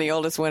again, I'm the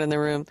oldest one in the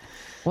room.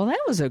 Well, that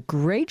was a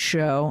great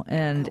show,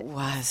 and it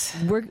was.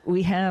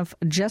 We have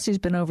Jesse's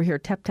been over here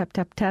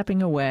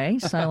tapping away,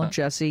 Silent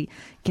Jesse,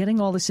 getting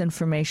all this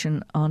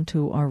information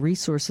onto our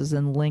resources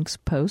and links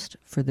post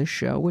for this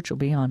show, which will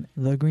be on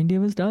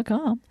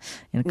thegreendivas.com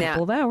in a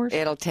couple of hours.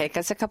 It'll take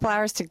us a couple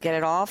hours to get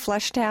it all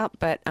fleshed out,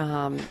 but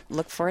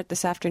look for it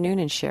this afternoon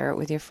and share it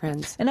with your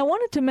friends. And I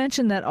wanted to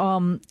mention that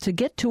to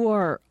get to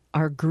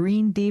our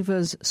Green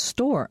Divas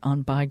store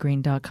on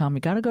buygreen.com, you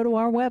got to go to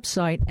our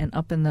website, and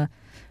up in the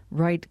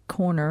right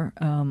corner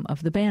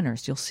of the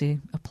banners, you'll see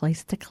a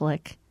place to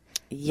click.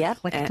 Yep.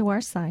 Click to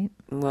our site.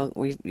 Well,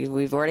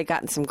 we've already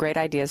gotten some great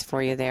ideas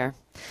for you there.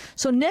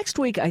 So next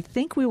week, I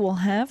think we will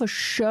have a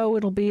show.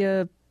 It'll be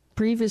a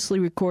previously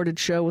recorded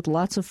show with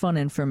lots of fun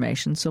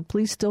information. So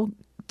please still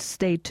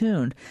stay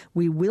tuned.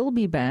 We will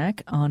be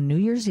back on New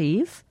Year's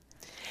Eve.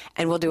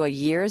 And we'll do a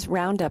year's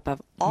roundup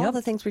of all Yep.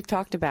 the things we've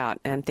talked about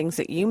and things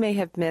that you may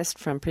have missed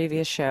from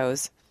previous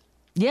shows.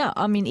 Yeah,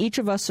 I mean, each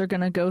of us are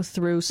going to go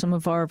through some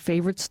of our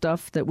favorite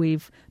stuff that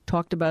we've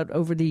talked about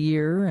over the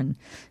year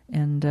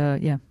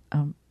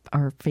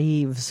our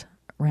faves,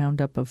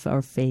 roundup of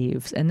our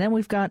faves. And then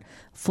we've got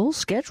full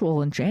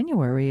schedule in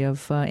January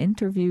of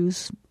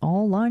interviews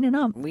all lining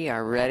up. We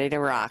are ready to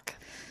rock.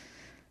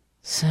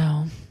 So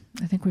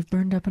I think we've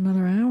burned up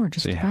another hour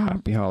just See, about.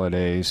 happy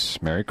holidays,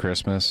 Merry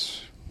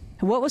Christmas.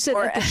 What was it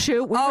at the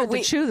Chew? We were at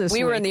the Chew this week.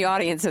 We were in the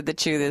audience of the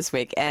Chew this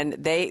week, and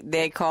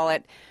they call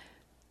it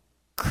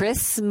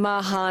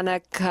Christmas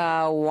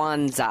Hanukkah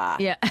Wanzaa.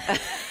 Yeah.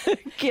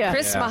 Yeah.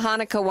 Christmas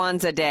Hanukkah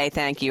Wanzaa Day.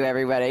 Thank you,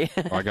 everybody.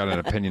 Well, I got an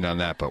opinion on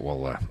that, but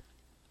we'll...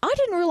 I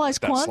didn't realize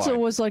That's Kwanzaa slide.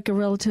 was like a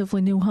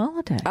relatively new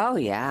holiday. Oh,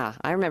 yeah.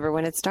 I remember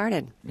when it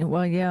started.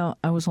 Well, yeah,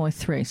 I was only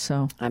 3,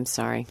 so I'm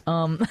sorry.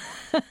 I'm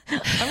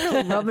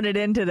really rubbing it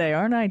in today,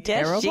 aren't I?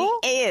 Terrible. Yes,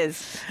 she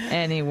is.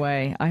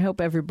 Anyway, I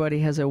hope everybody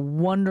has a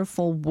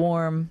wonderful,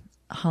 warm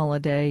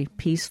holiday,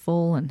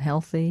 peaceful and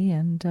healthy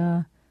and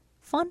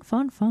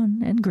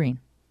fun, and green.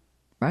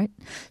 Right?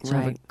 So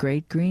have a Right.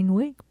 great green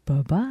week.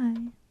 Bye-bye.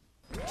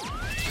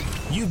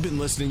 You've been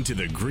listening to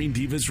the Green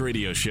Divas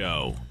Radio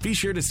Show. Be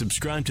sure to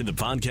subscribe to the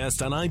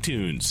podcast on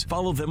iTunes,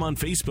 follow them on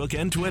Facebook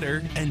and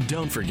Twitter, and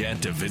don't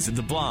forget to visit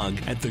the blog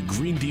at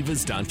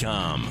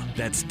thegreendivas.com.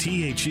 That's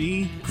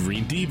THE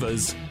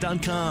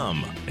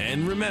greendivas.com.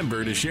 And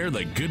remember to share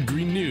the good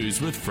green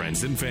news with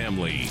friends and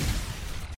family.